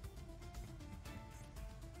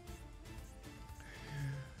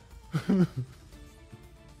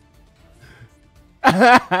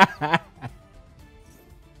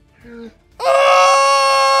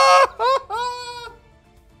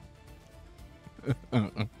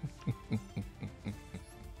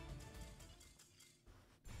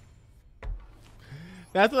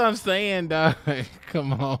 That's what I'm saying, dog.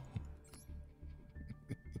 Come on.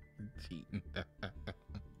 Cheating.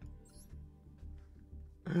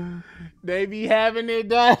 They be having it,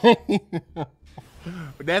 dog.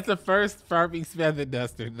 That's the first Farping's Feather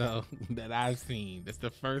Duster, though, that I've seen. That's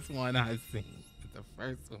the first one I've seen. That's the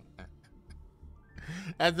first one.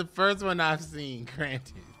 That's the first one I've seen,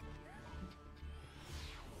 granted.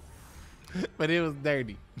 But it was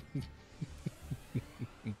dirty.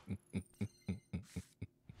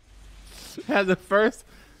 That was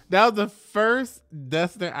the first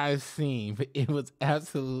duster I've seen, but it was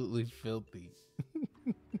absolutely filthy.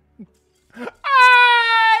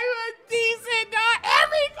 Decent, dog.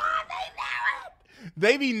 Every time they know it.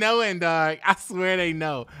 They be knowing, dog. I swear they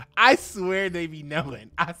know. I swear they be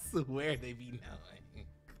knowing. I swear they be knowing.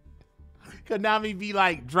 Konami be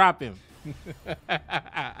like, drop him.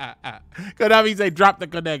 Konami say, drop the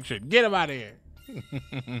connection. Get him out of here.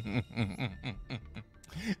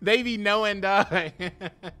 They be knowing, dog.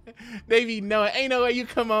 They be knowing. Ain't no way you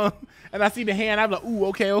come on and I see the hand. I'm like, ooh,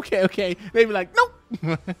 okay. They be like,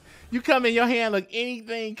 nope. You come in, your hand look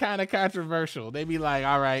anything kind of controversial. They be like,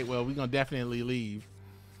 all right, well, we're going to definitely leave.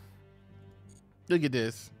 Look at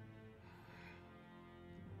this.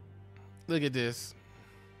 Look at this.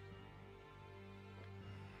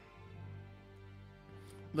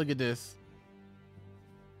 Look at this.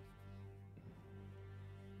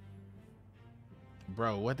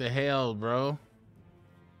 Bro, what the hell, bro?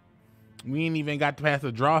 We ain't even got to pass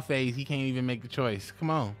the draw phase. He can't even make the choice. Come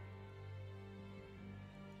on.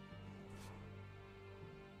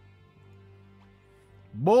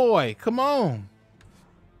 Boy, come on.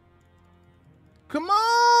 Come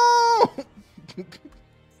on.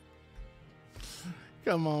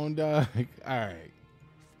 Come on, dog. All right.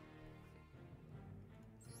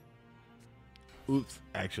 Oops,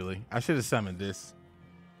 actually. I should have summoned this.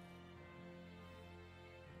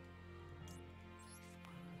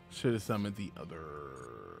 Should have summoned the other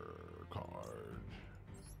card.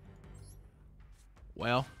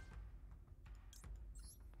 Well.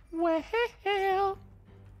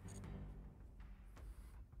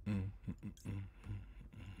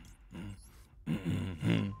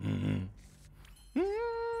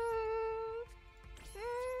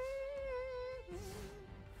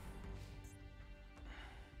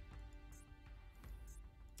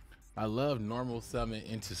 I love normal summon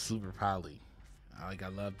into super poly. I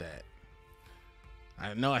love that.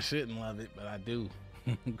 I know I shouldn't love it, but I do.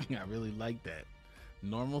 I really like that.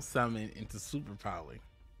 Normal summon into super poly,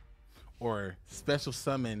 or special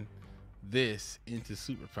summon this into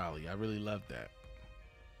super poly. I really love that.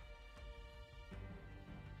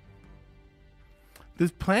 Does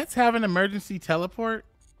plants have an emergency teleport?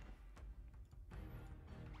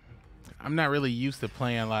 I'm not really used to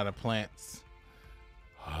playing a lot of plants.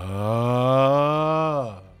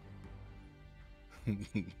 Oh.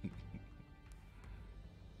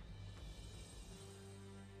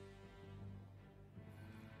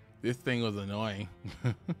 This thing was annoying.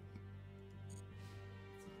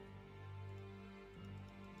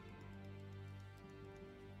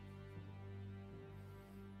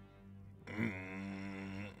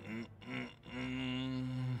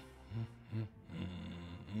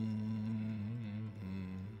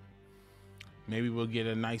 Maybe we'll get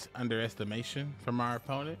a nice underestimation from our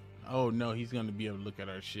opponent. Oh no, he's gonna be able to look at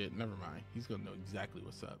our shit. Never mind. He's gonna know exactly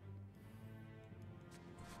what's up.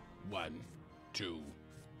 1, 2,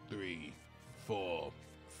 3, 4,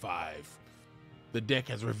 5. The deck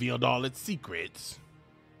has revealed all its secrets.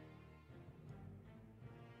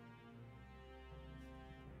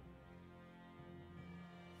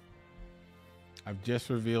 I've just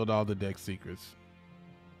revealed all the deck secrets.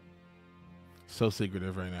 So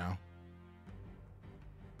secretive right now.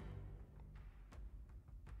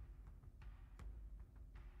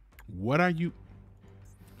 What are you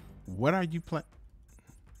playing?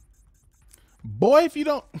 Boy, if you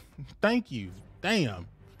don't, thank you. Damn.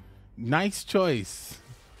 Nice choice.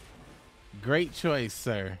 Great choice,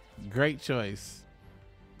 sir. Great choice.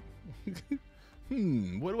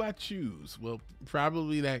 What do I choose? Well,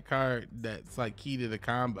 probably that card that's like key to the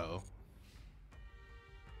combo.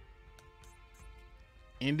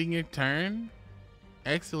 Ending your turn?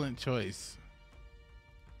 Excellent choice.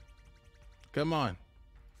 Come on.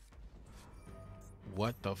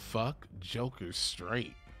 What the fuck? Joker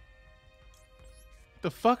straight.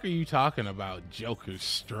 The fuck are you talking about, Joker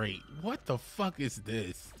straight? What the fuck is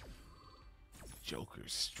this? Joker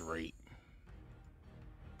straight.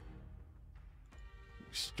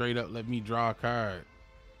 Straight up let me draw a card.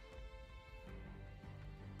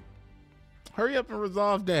 Hurry up and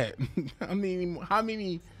resolve that. I mean, how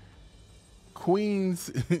many queens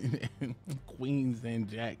queens and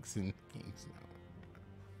jacks and kings?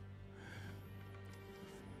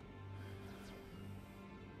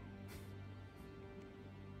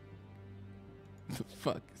 The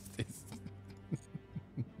fuck is this?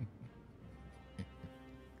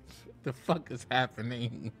 The fuck is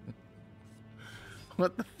happening?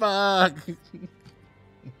 What the fuck?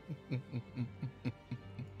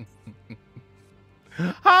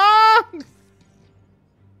 Ah!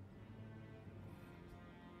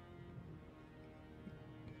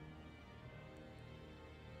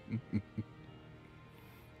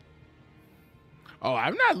 Oh,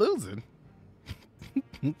 I'm not losing.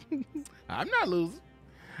 I'm not losing.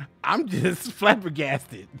 I'm just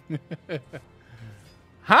flabbergasted.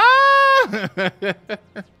 Huh?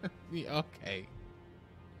 Yeah, okay.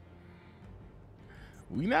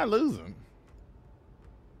 We not losing.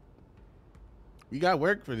 We got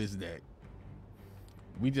work for this deck.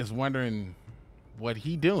 We just wondering what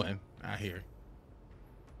he doing out here.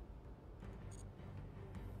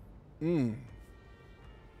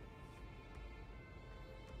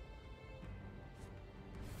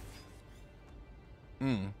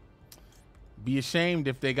 Be ashamed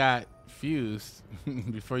if they got fused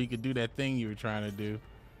before you could do that thing you were trying to do.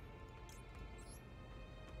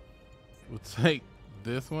 We'll take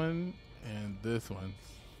this one and this one.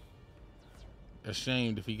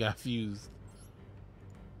 Ashamed if he got fused.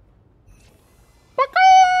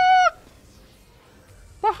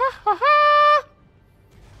 All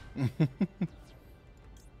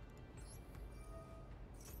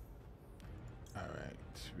right,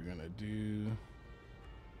 we're gonna do,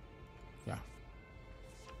 yeah.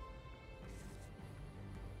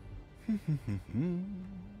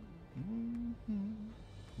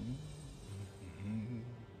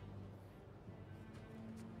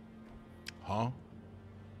 Huh?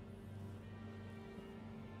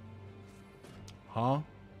 Huh?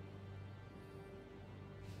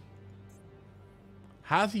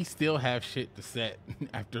 How's he still have shit to set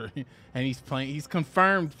after, and he's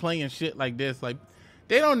confirmed playing shit like this? Like,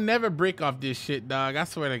 they don't never brick off this shit, dog. I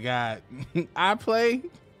swear to God. I play,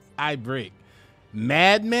 I brick.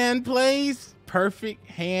 Madman plays perfect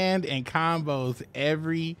hand and combos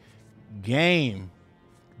every game.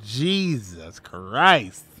 Jesus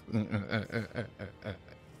Christ.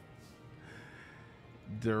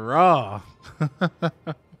 Draw.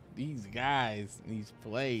 these guys, these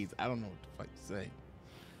plays, I don't know what the fuck to say.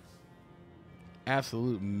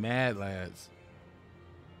 Absolute mad lads.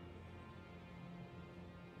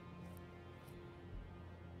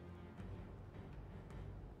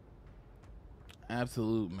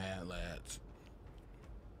 Absolute mad lads.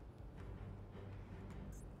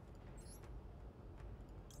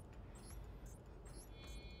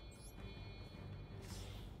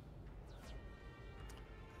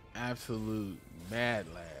 Absolute mad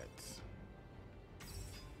lads.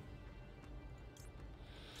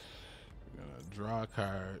 We're gonna draw a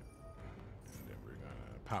card, and then we're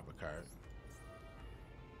gonna pop a card.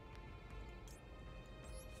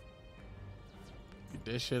 Get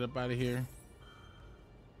that shit up out of here.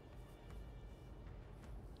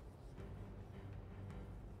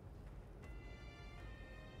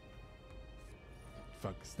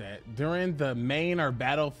 Fuck is that? During the main or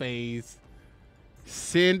battle phase,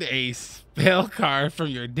 send a spell card from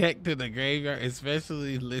your deck to the graveyard,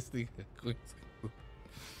 especially listing a quick.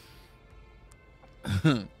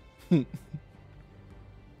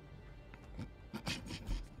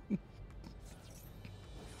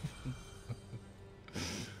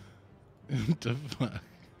 What the fuck?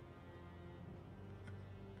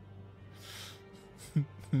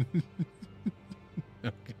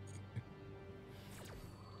 Okay.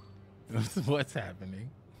 What's happening?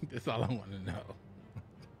 That's all I want to know.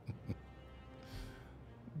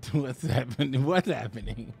 What's happening? What's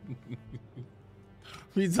happening?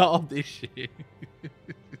 Resolve this shit.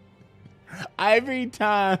 Every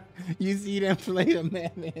time you see them play the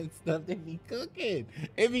Madman stuff, they be cooking.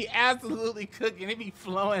 It be absolutely cooking. It be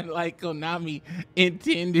flowing like Konami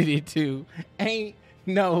intended it to. Ain't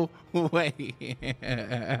no way.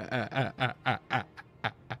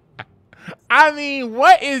 I mean,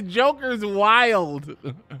 what is Joker's Wild?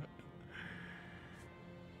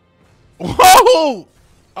 Whoa!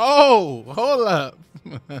 Oh, hold up.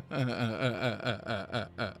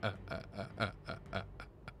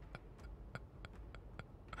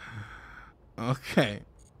 Okay.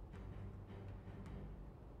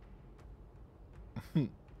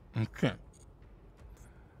 Okay.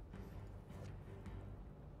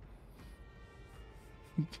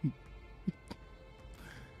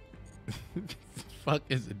 Fuck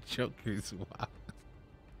is a Joker's Wild?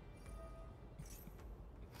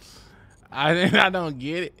 I don't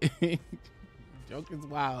get it. Joker's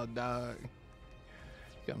Wild, dog.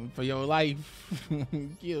 Coming for your life.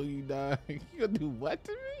 Kill you, dog. You gonna do what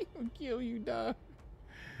to me? Kill you, dog.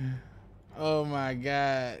 Oh my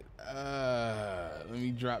god. Let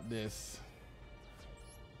me drop this.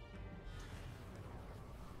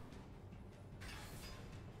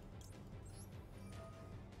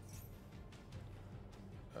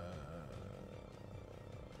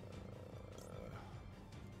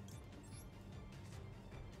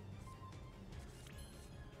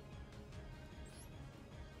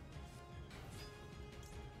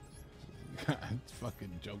 God,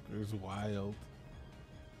 fucking Joker's Wild.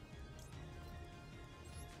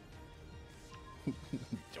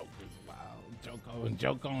 Joker's Wild.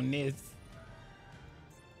 Joke on this.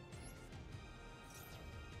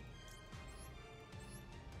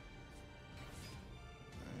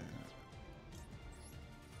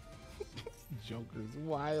 Joker's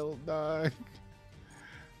Wild, dog.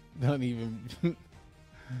 Don't even.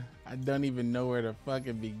 I don't even know where to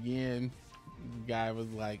fucking begin. Guy was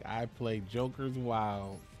like, I play Joker's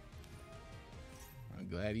Wild. I'm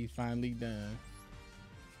glad he's finally done.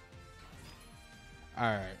 All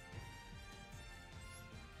right.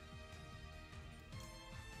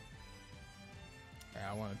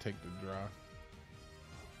 I want to take the draw.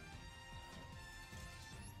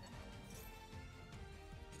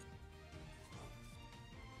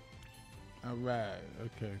 All right.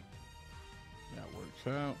 Okay. That works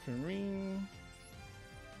out for me.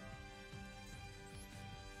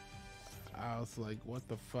 I was like, what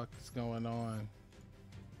the fuck is going on?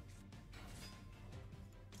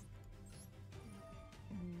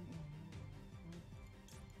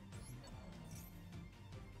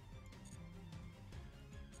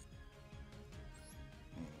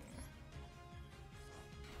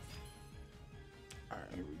 All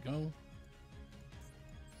right, here we go.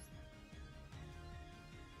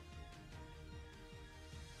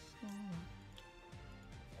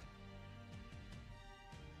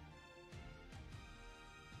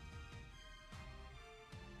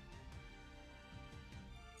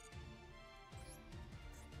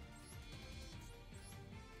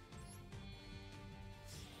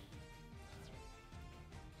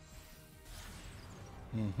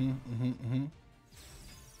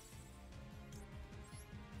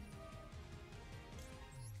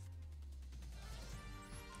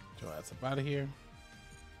 us up out of here.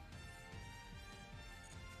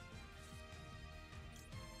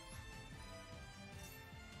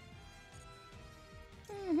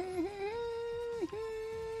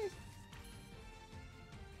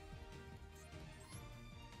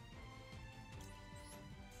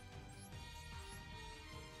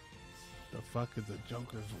 The fuck is the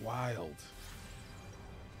Joker's Wild?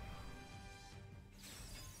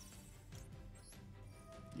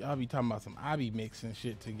 Y'all be talking about some I be mixing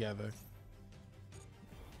shit together.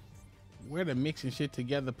 Where the mixing shit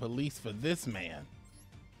together police for this man?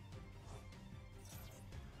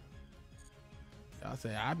 Y'all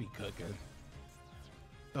say I be cooking.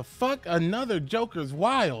 The fuck, another Joker's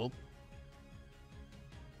Wild?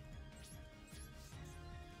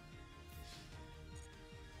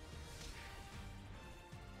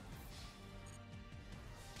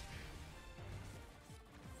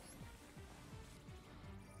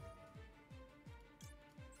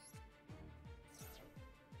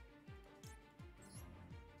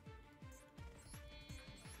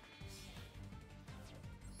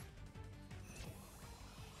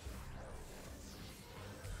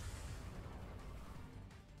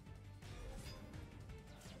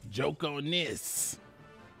 Joke on this.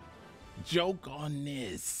 Joke on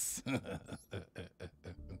this. Fucking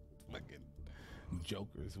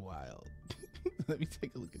Joker's Wild. Let me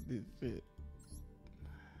take a look at this shit.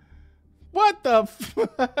 What the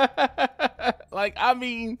like, I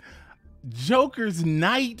mean, Joker's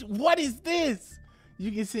Knight? What is this?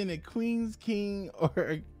 You can send a Queen's King or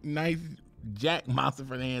a Knight Jack monster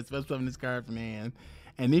from the hand, special summon this card from the hand.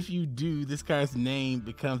 And if you do, this card's name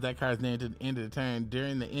becomes that card's name to the end of the turn.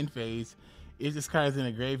 During the end phase, if this card is in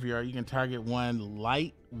a graveyard, you can target one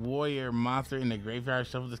light warrior monster in the graveyard,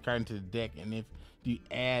 shuffle this card into the deck, and if you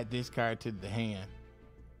add this card to the hand.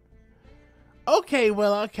 Okay,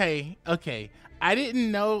 well, okay. I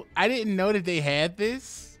didn't know that they had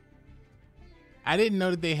this. I didn't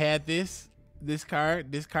know that they had this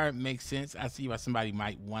card. This card makes sense. I see why somebody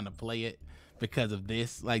might want to play it because of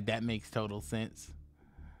this. Like, that makes total sense.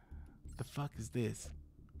 The fuck is this?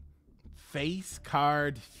 Face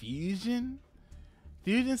card fusion?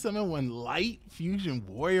 Fusion summon one light fusion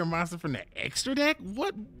warrior monster from the extra deck?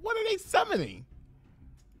 What are they summoning?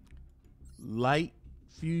 Light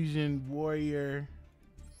fusion warrior.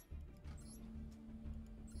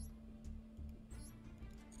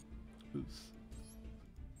 Oops.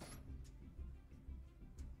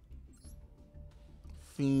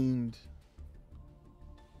 Fiend.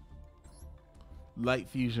 Light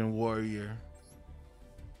fusion warrior.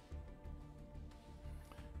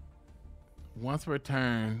 Once per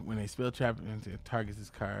turn, when a spell trap into targets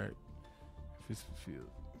this card, if it's fulfilled,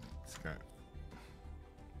 this card.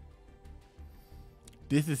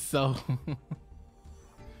 This is so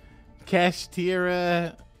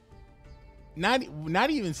Kashtira. Not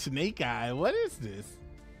even Snake Eye. What is this?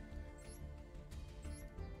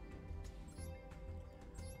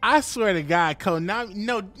 I swear to God, Konami.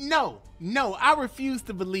 No, I refuse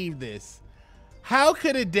to believe this. How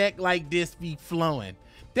could a deck like this be flowing?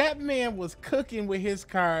 That man was cooking with his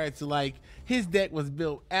cards like his deck was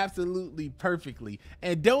built absolutely perfectly.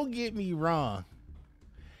 And don't get me wrong,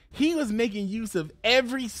 he was making use of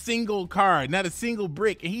every single card, not a single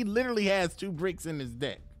brick, and he literally has 2 bricks in his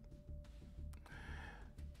deck.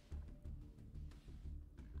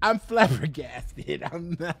 I'm flabbergasted.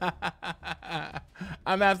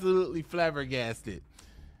 I'm absolutely flabbergasted.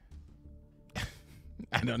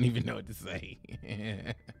 I don't even know what to say.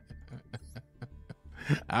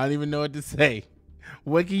 I don't even know what to say.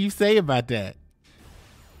 What can you say about that?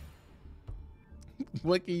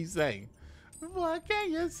 What can you say? What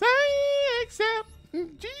can you say except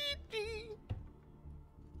GG?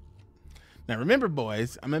 Now remember,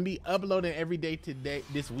 boys, I'm gonna be uploading every day today,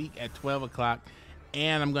 this week at 12 o'clock,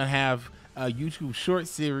 and I'm gonna have a YouTube short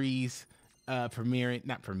series premiering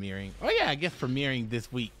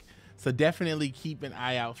this week. So definitely keep an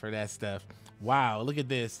eye out for that stuff. Wow, look at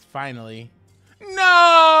this, finally. No!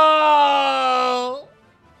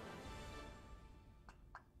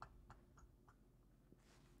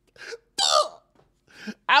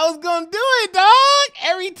 I was gonna do it, dog.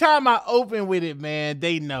 Every time I open with it, man,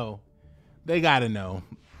 they know. They gotta know.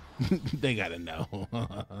 They gotta know.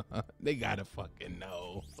 They gotta fucking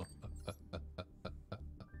know.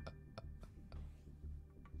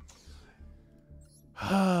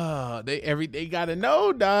 They gotta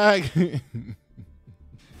know, dog.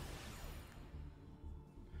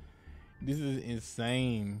 This is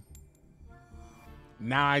insane.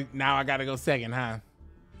 Now I gotta go second, huh?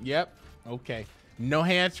 Yep. Okay. No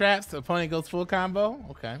hand traps. The opponent goes full combo.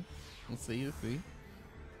 Okay. Let's see.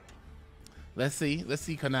 Let's see. Let's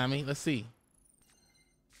see, Konami. Let's see.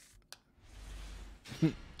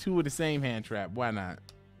 2 with the same hand trap. Why not?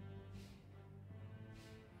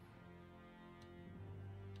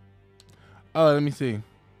 Oh, let me see.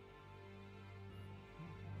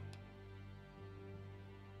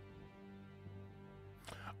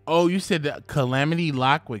 Oh, you said the Calamity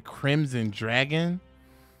Lock with Crimson Dragon?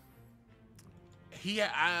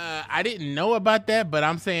 I didn't know about that, but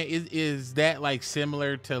I'm saying is that like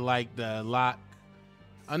similar to like the lock?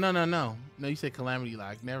 Oh no, you said Calamity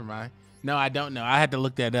Lock. Never mind. No, I don't know. I had to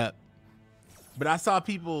look that up. But I saw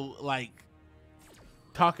people like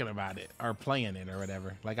talking about it or playing it or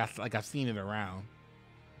whatever. Like I've seen it around.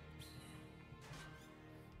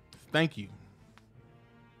 Thank you.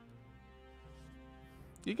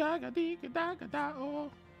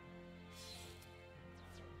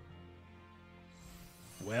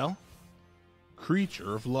 Well,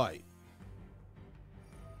 Creature of Light.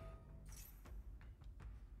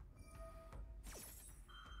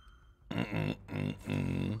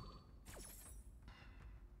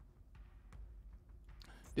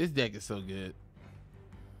 This deck is so good.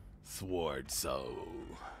 Sword Soul.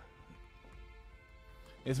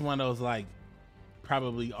 It's one of those like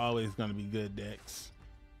probably always gonna be good decks.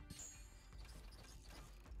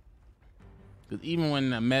 Because even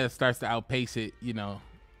when the meta starts to outpace it, you know,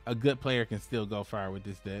 a good player can still go far with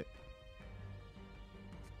this deck.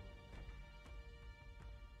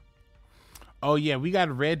 Oh yeah, we got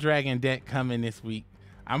a Red Dragon deck coming this week.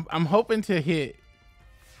 I'm hoping to hit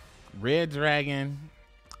Red Dragon.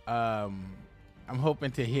 I'm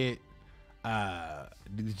hoping to hit the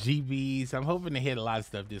GBs. I'm hoping to hit a lot of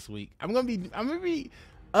stuff this week. I'm gonna be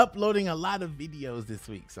uploading a lot of videos this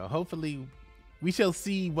week, so hopefully we shall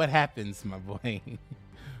see what happens, my boy.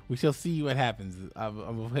 We shall see what happens. I'm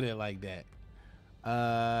gonna put it like that.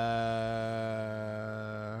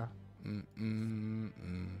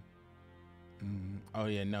 Oh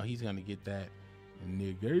yeah, no, he's gonna get that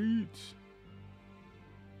negate.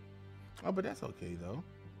 Oh, but that's okay though.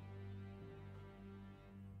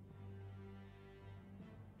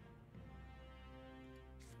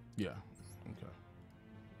 Yeah. Okay.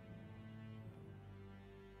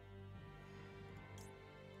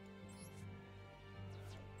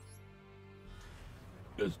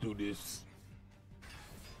 Let's do this.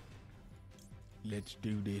 Let's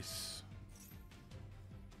do this.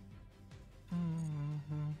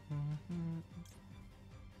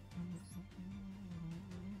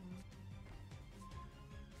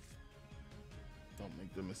 Don't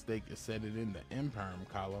make the mistake to set it in the imperm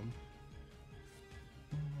column.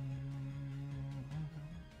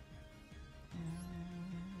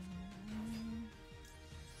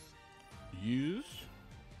 Use.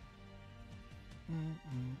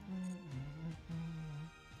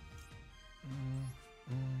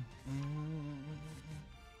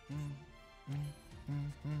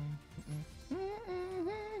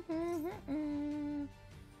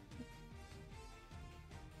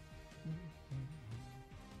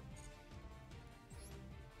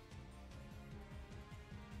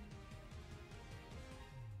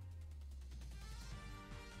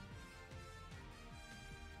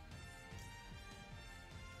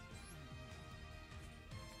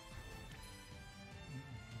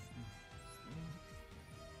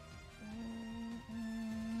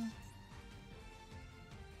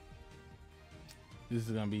 This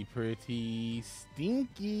is gonna be pretty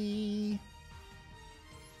stinky.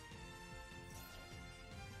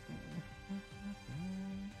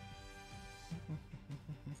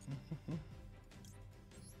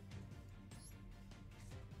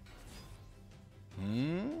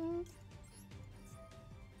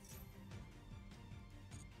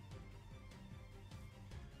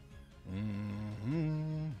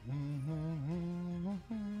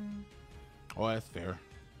 Oh, that's fair.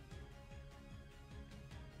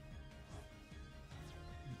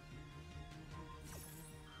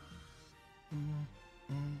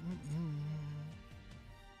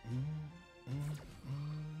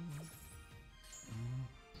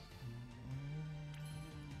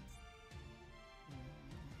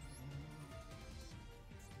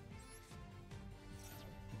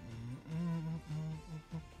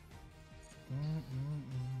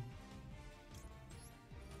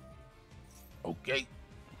 Okay.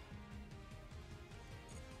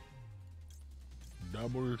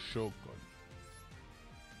 Double shotgun.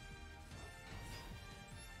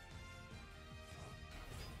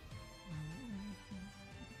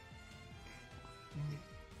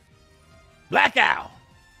 Black Owl.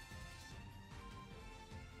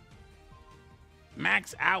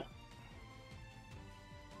 Max out.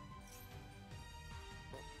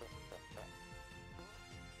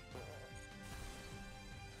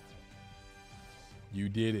 You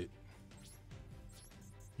did it.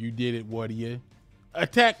 You did it, warrior.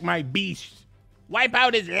 Attack my beast. Wipe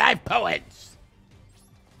out his life points.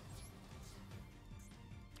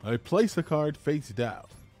 I place a card face down,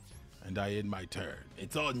 and I end my turn.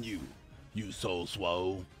 It's on you, you soul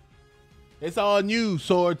swole. It's on you,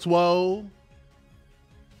 sword swole.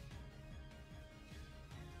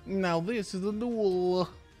 Now this is a duel.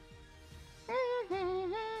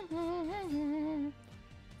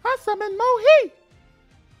 I summon Mohi.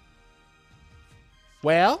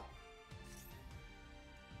 Well?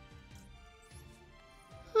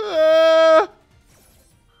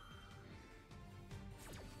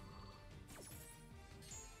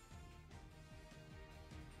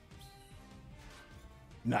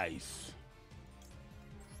 Nice.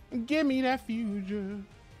 Give me that fusion.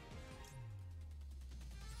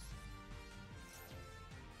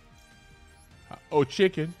 Oh,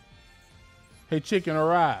 chicken. Hey, chicken,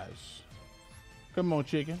 arise. Come on,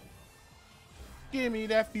 chicken. Give me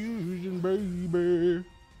that fusion, baby.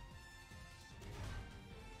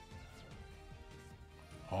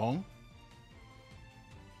 Huh?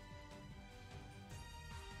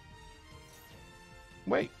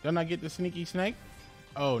 Wait, don't I get the sneaky snake?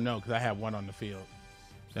 Oh, no, because I have one on the field.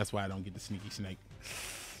 That's why I don't get the sneaky snake.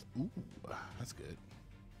 Ooh, that's good.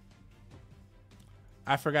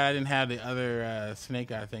 I forgot I didn't have the other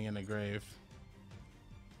snake eye thing in the grave.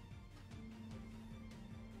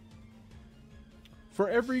 For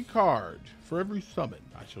every card, for every summon,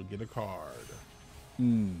 I shall get a card.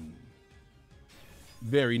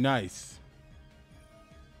 Very nice.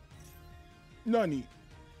 Nani.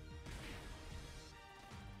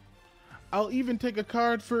 I'll even take a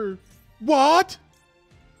card for what?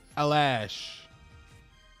 A lash.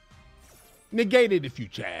 Negate it if you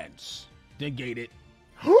chance. Negate it.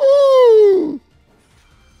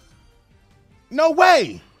 No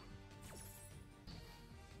way.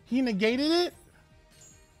 He negated it?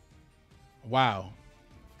 Wow.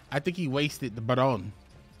 I think he wasted the baton.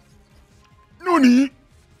 Nani?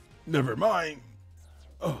 Never mind.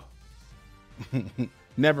 Oh.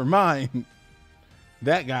 Never mind.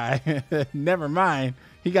 That guy. Never mind.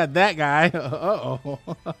 He got that guy. Uh-oh.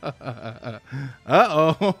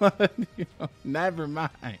 Uh-oh. Never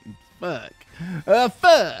mind. Fuck.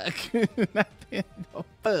 Fuck. No,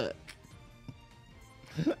 fuck.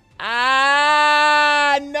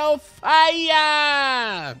 Ah, no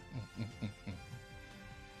fire.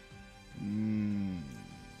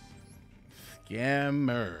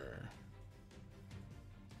 Scammer.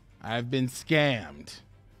 I've been scammed.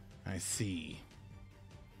 I see.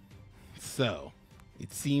 So,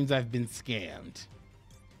 it seems I've been scammed.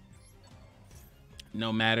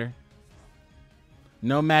 No matter.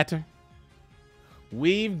 No matter.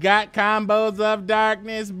 We've got combos of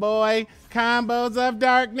darkness, boy. Combos of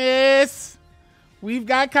darkness. We've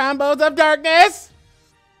got combos of darkness.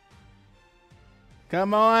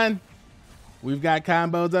 Come on. We've got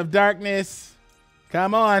combos of darkness.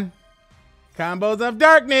 Come on. Combos of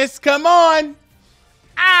darkness. Come on.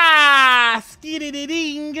 Ah,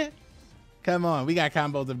 skiddy-ding. Come on. We got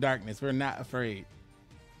combos of darkness. We're not afraid.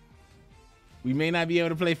 We may not be able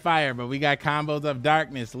to play fire, but we got combos of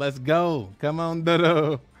darkness. Let's go. Come on,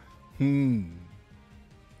 Dodo.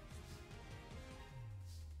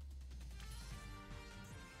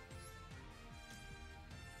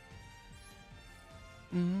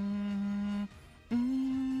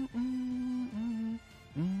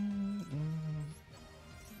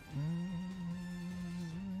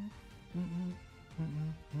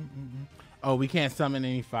 Oh, we can't summon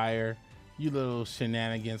any fire. You little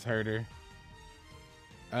shenanigans herder.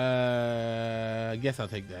 I guess I'll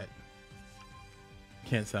take that.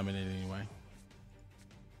 Can't summon it anyway.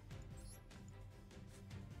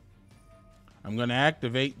 I'm gonna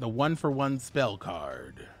activate the 1-for-1 spell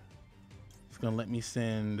card. It's gonna let me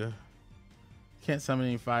send. Can't summon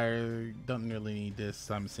any fire. Don't really need this.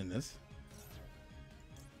 So I'm gonna send this.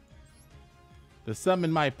 To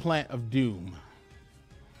summon my plant of doom.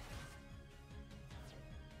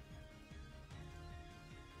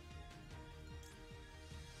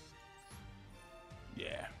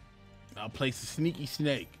 Yeah. I'll place a sneaky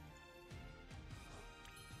snake.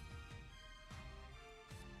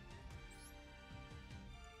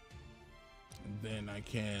 And then I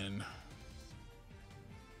can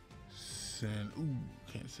send. Ooh,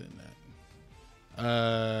 can't send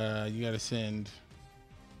that. You gotta send.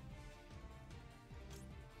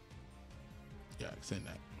 Yeah, I can send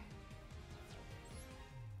that.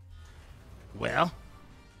 Well.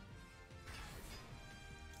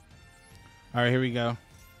 All right, here we go.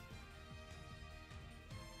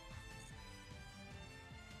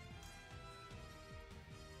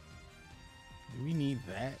 Do we need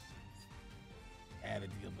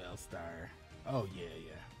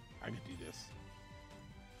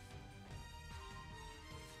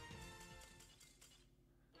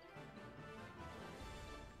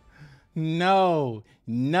No,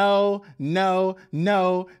 no, no,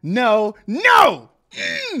 no, no, no.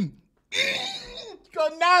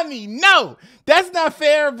 Konami, no. That's not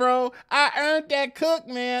fair, bro. I earned that cook,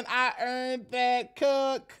 man. I earned that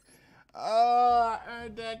cook. Oh, I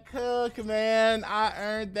earned that cook, man. I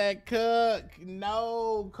earned that cook.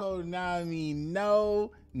 No, Konami.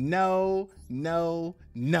 No, no, no,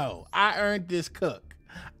 no. I earned this cook.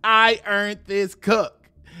 I earned this cook.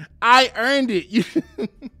 I earned it. You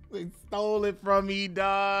they stole it from me,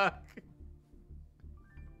 dog.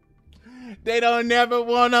 They don't never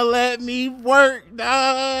want to let me work,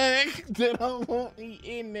 dog. They don't want me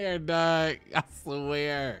in there, dog. I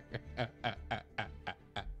swear.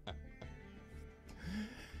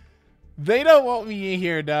 They don't want me in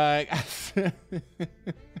here, dog.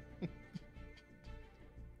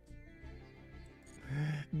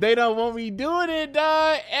 They don't want me doing it,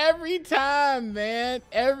 dog. Every time, man.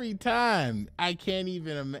 Every time. I can't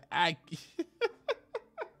even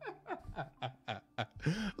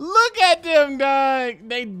Look at them, dog.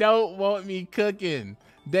 They don't want me cooking.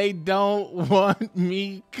 They don't want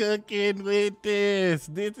me cooking with this.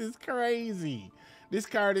 This is crazy. This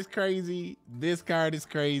card is crazy. This card is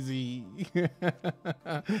crazy.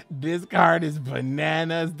 This card is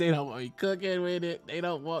bananas. They don't want me cooking with it. They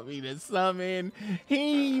don't want me to summon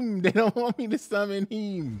him. They don't want me to summon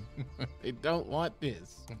him. They don't want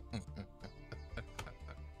this.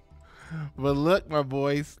 But look, my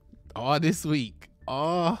boys, all this week,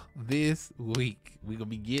 we're gonna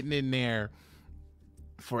be getting in there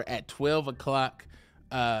for at 12 o'clock.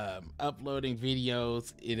 Uploading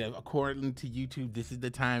videos according to YouTube. This is the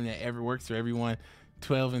time that ever works for everyone.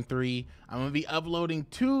 12 and 3. I'm gonna be uploading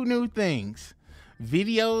 2 new things,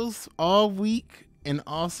 videos all week, and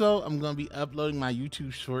also I'm gonna be uploading my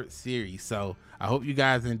YouTube short series. So I hope you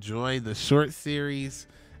guys enjoy the short series.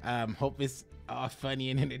 Hope it's all funny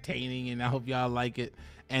and entertaining, and I hope y'all like it.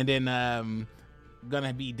 And then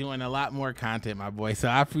gonna be doing a lot more content, my boy. So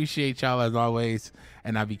I appreciate y'all as always,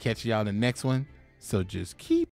 and I'll be catching y'all in the next one. So just keep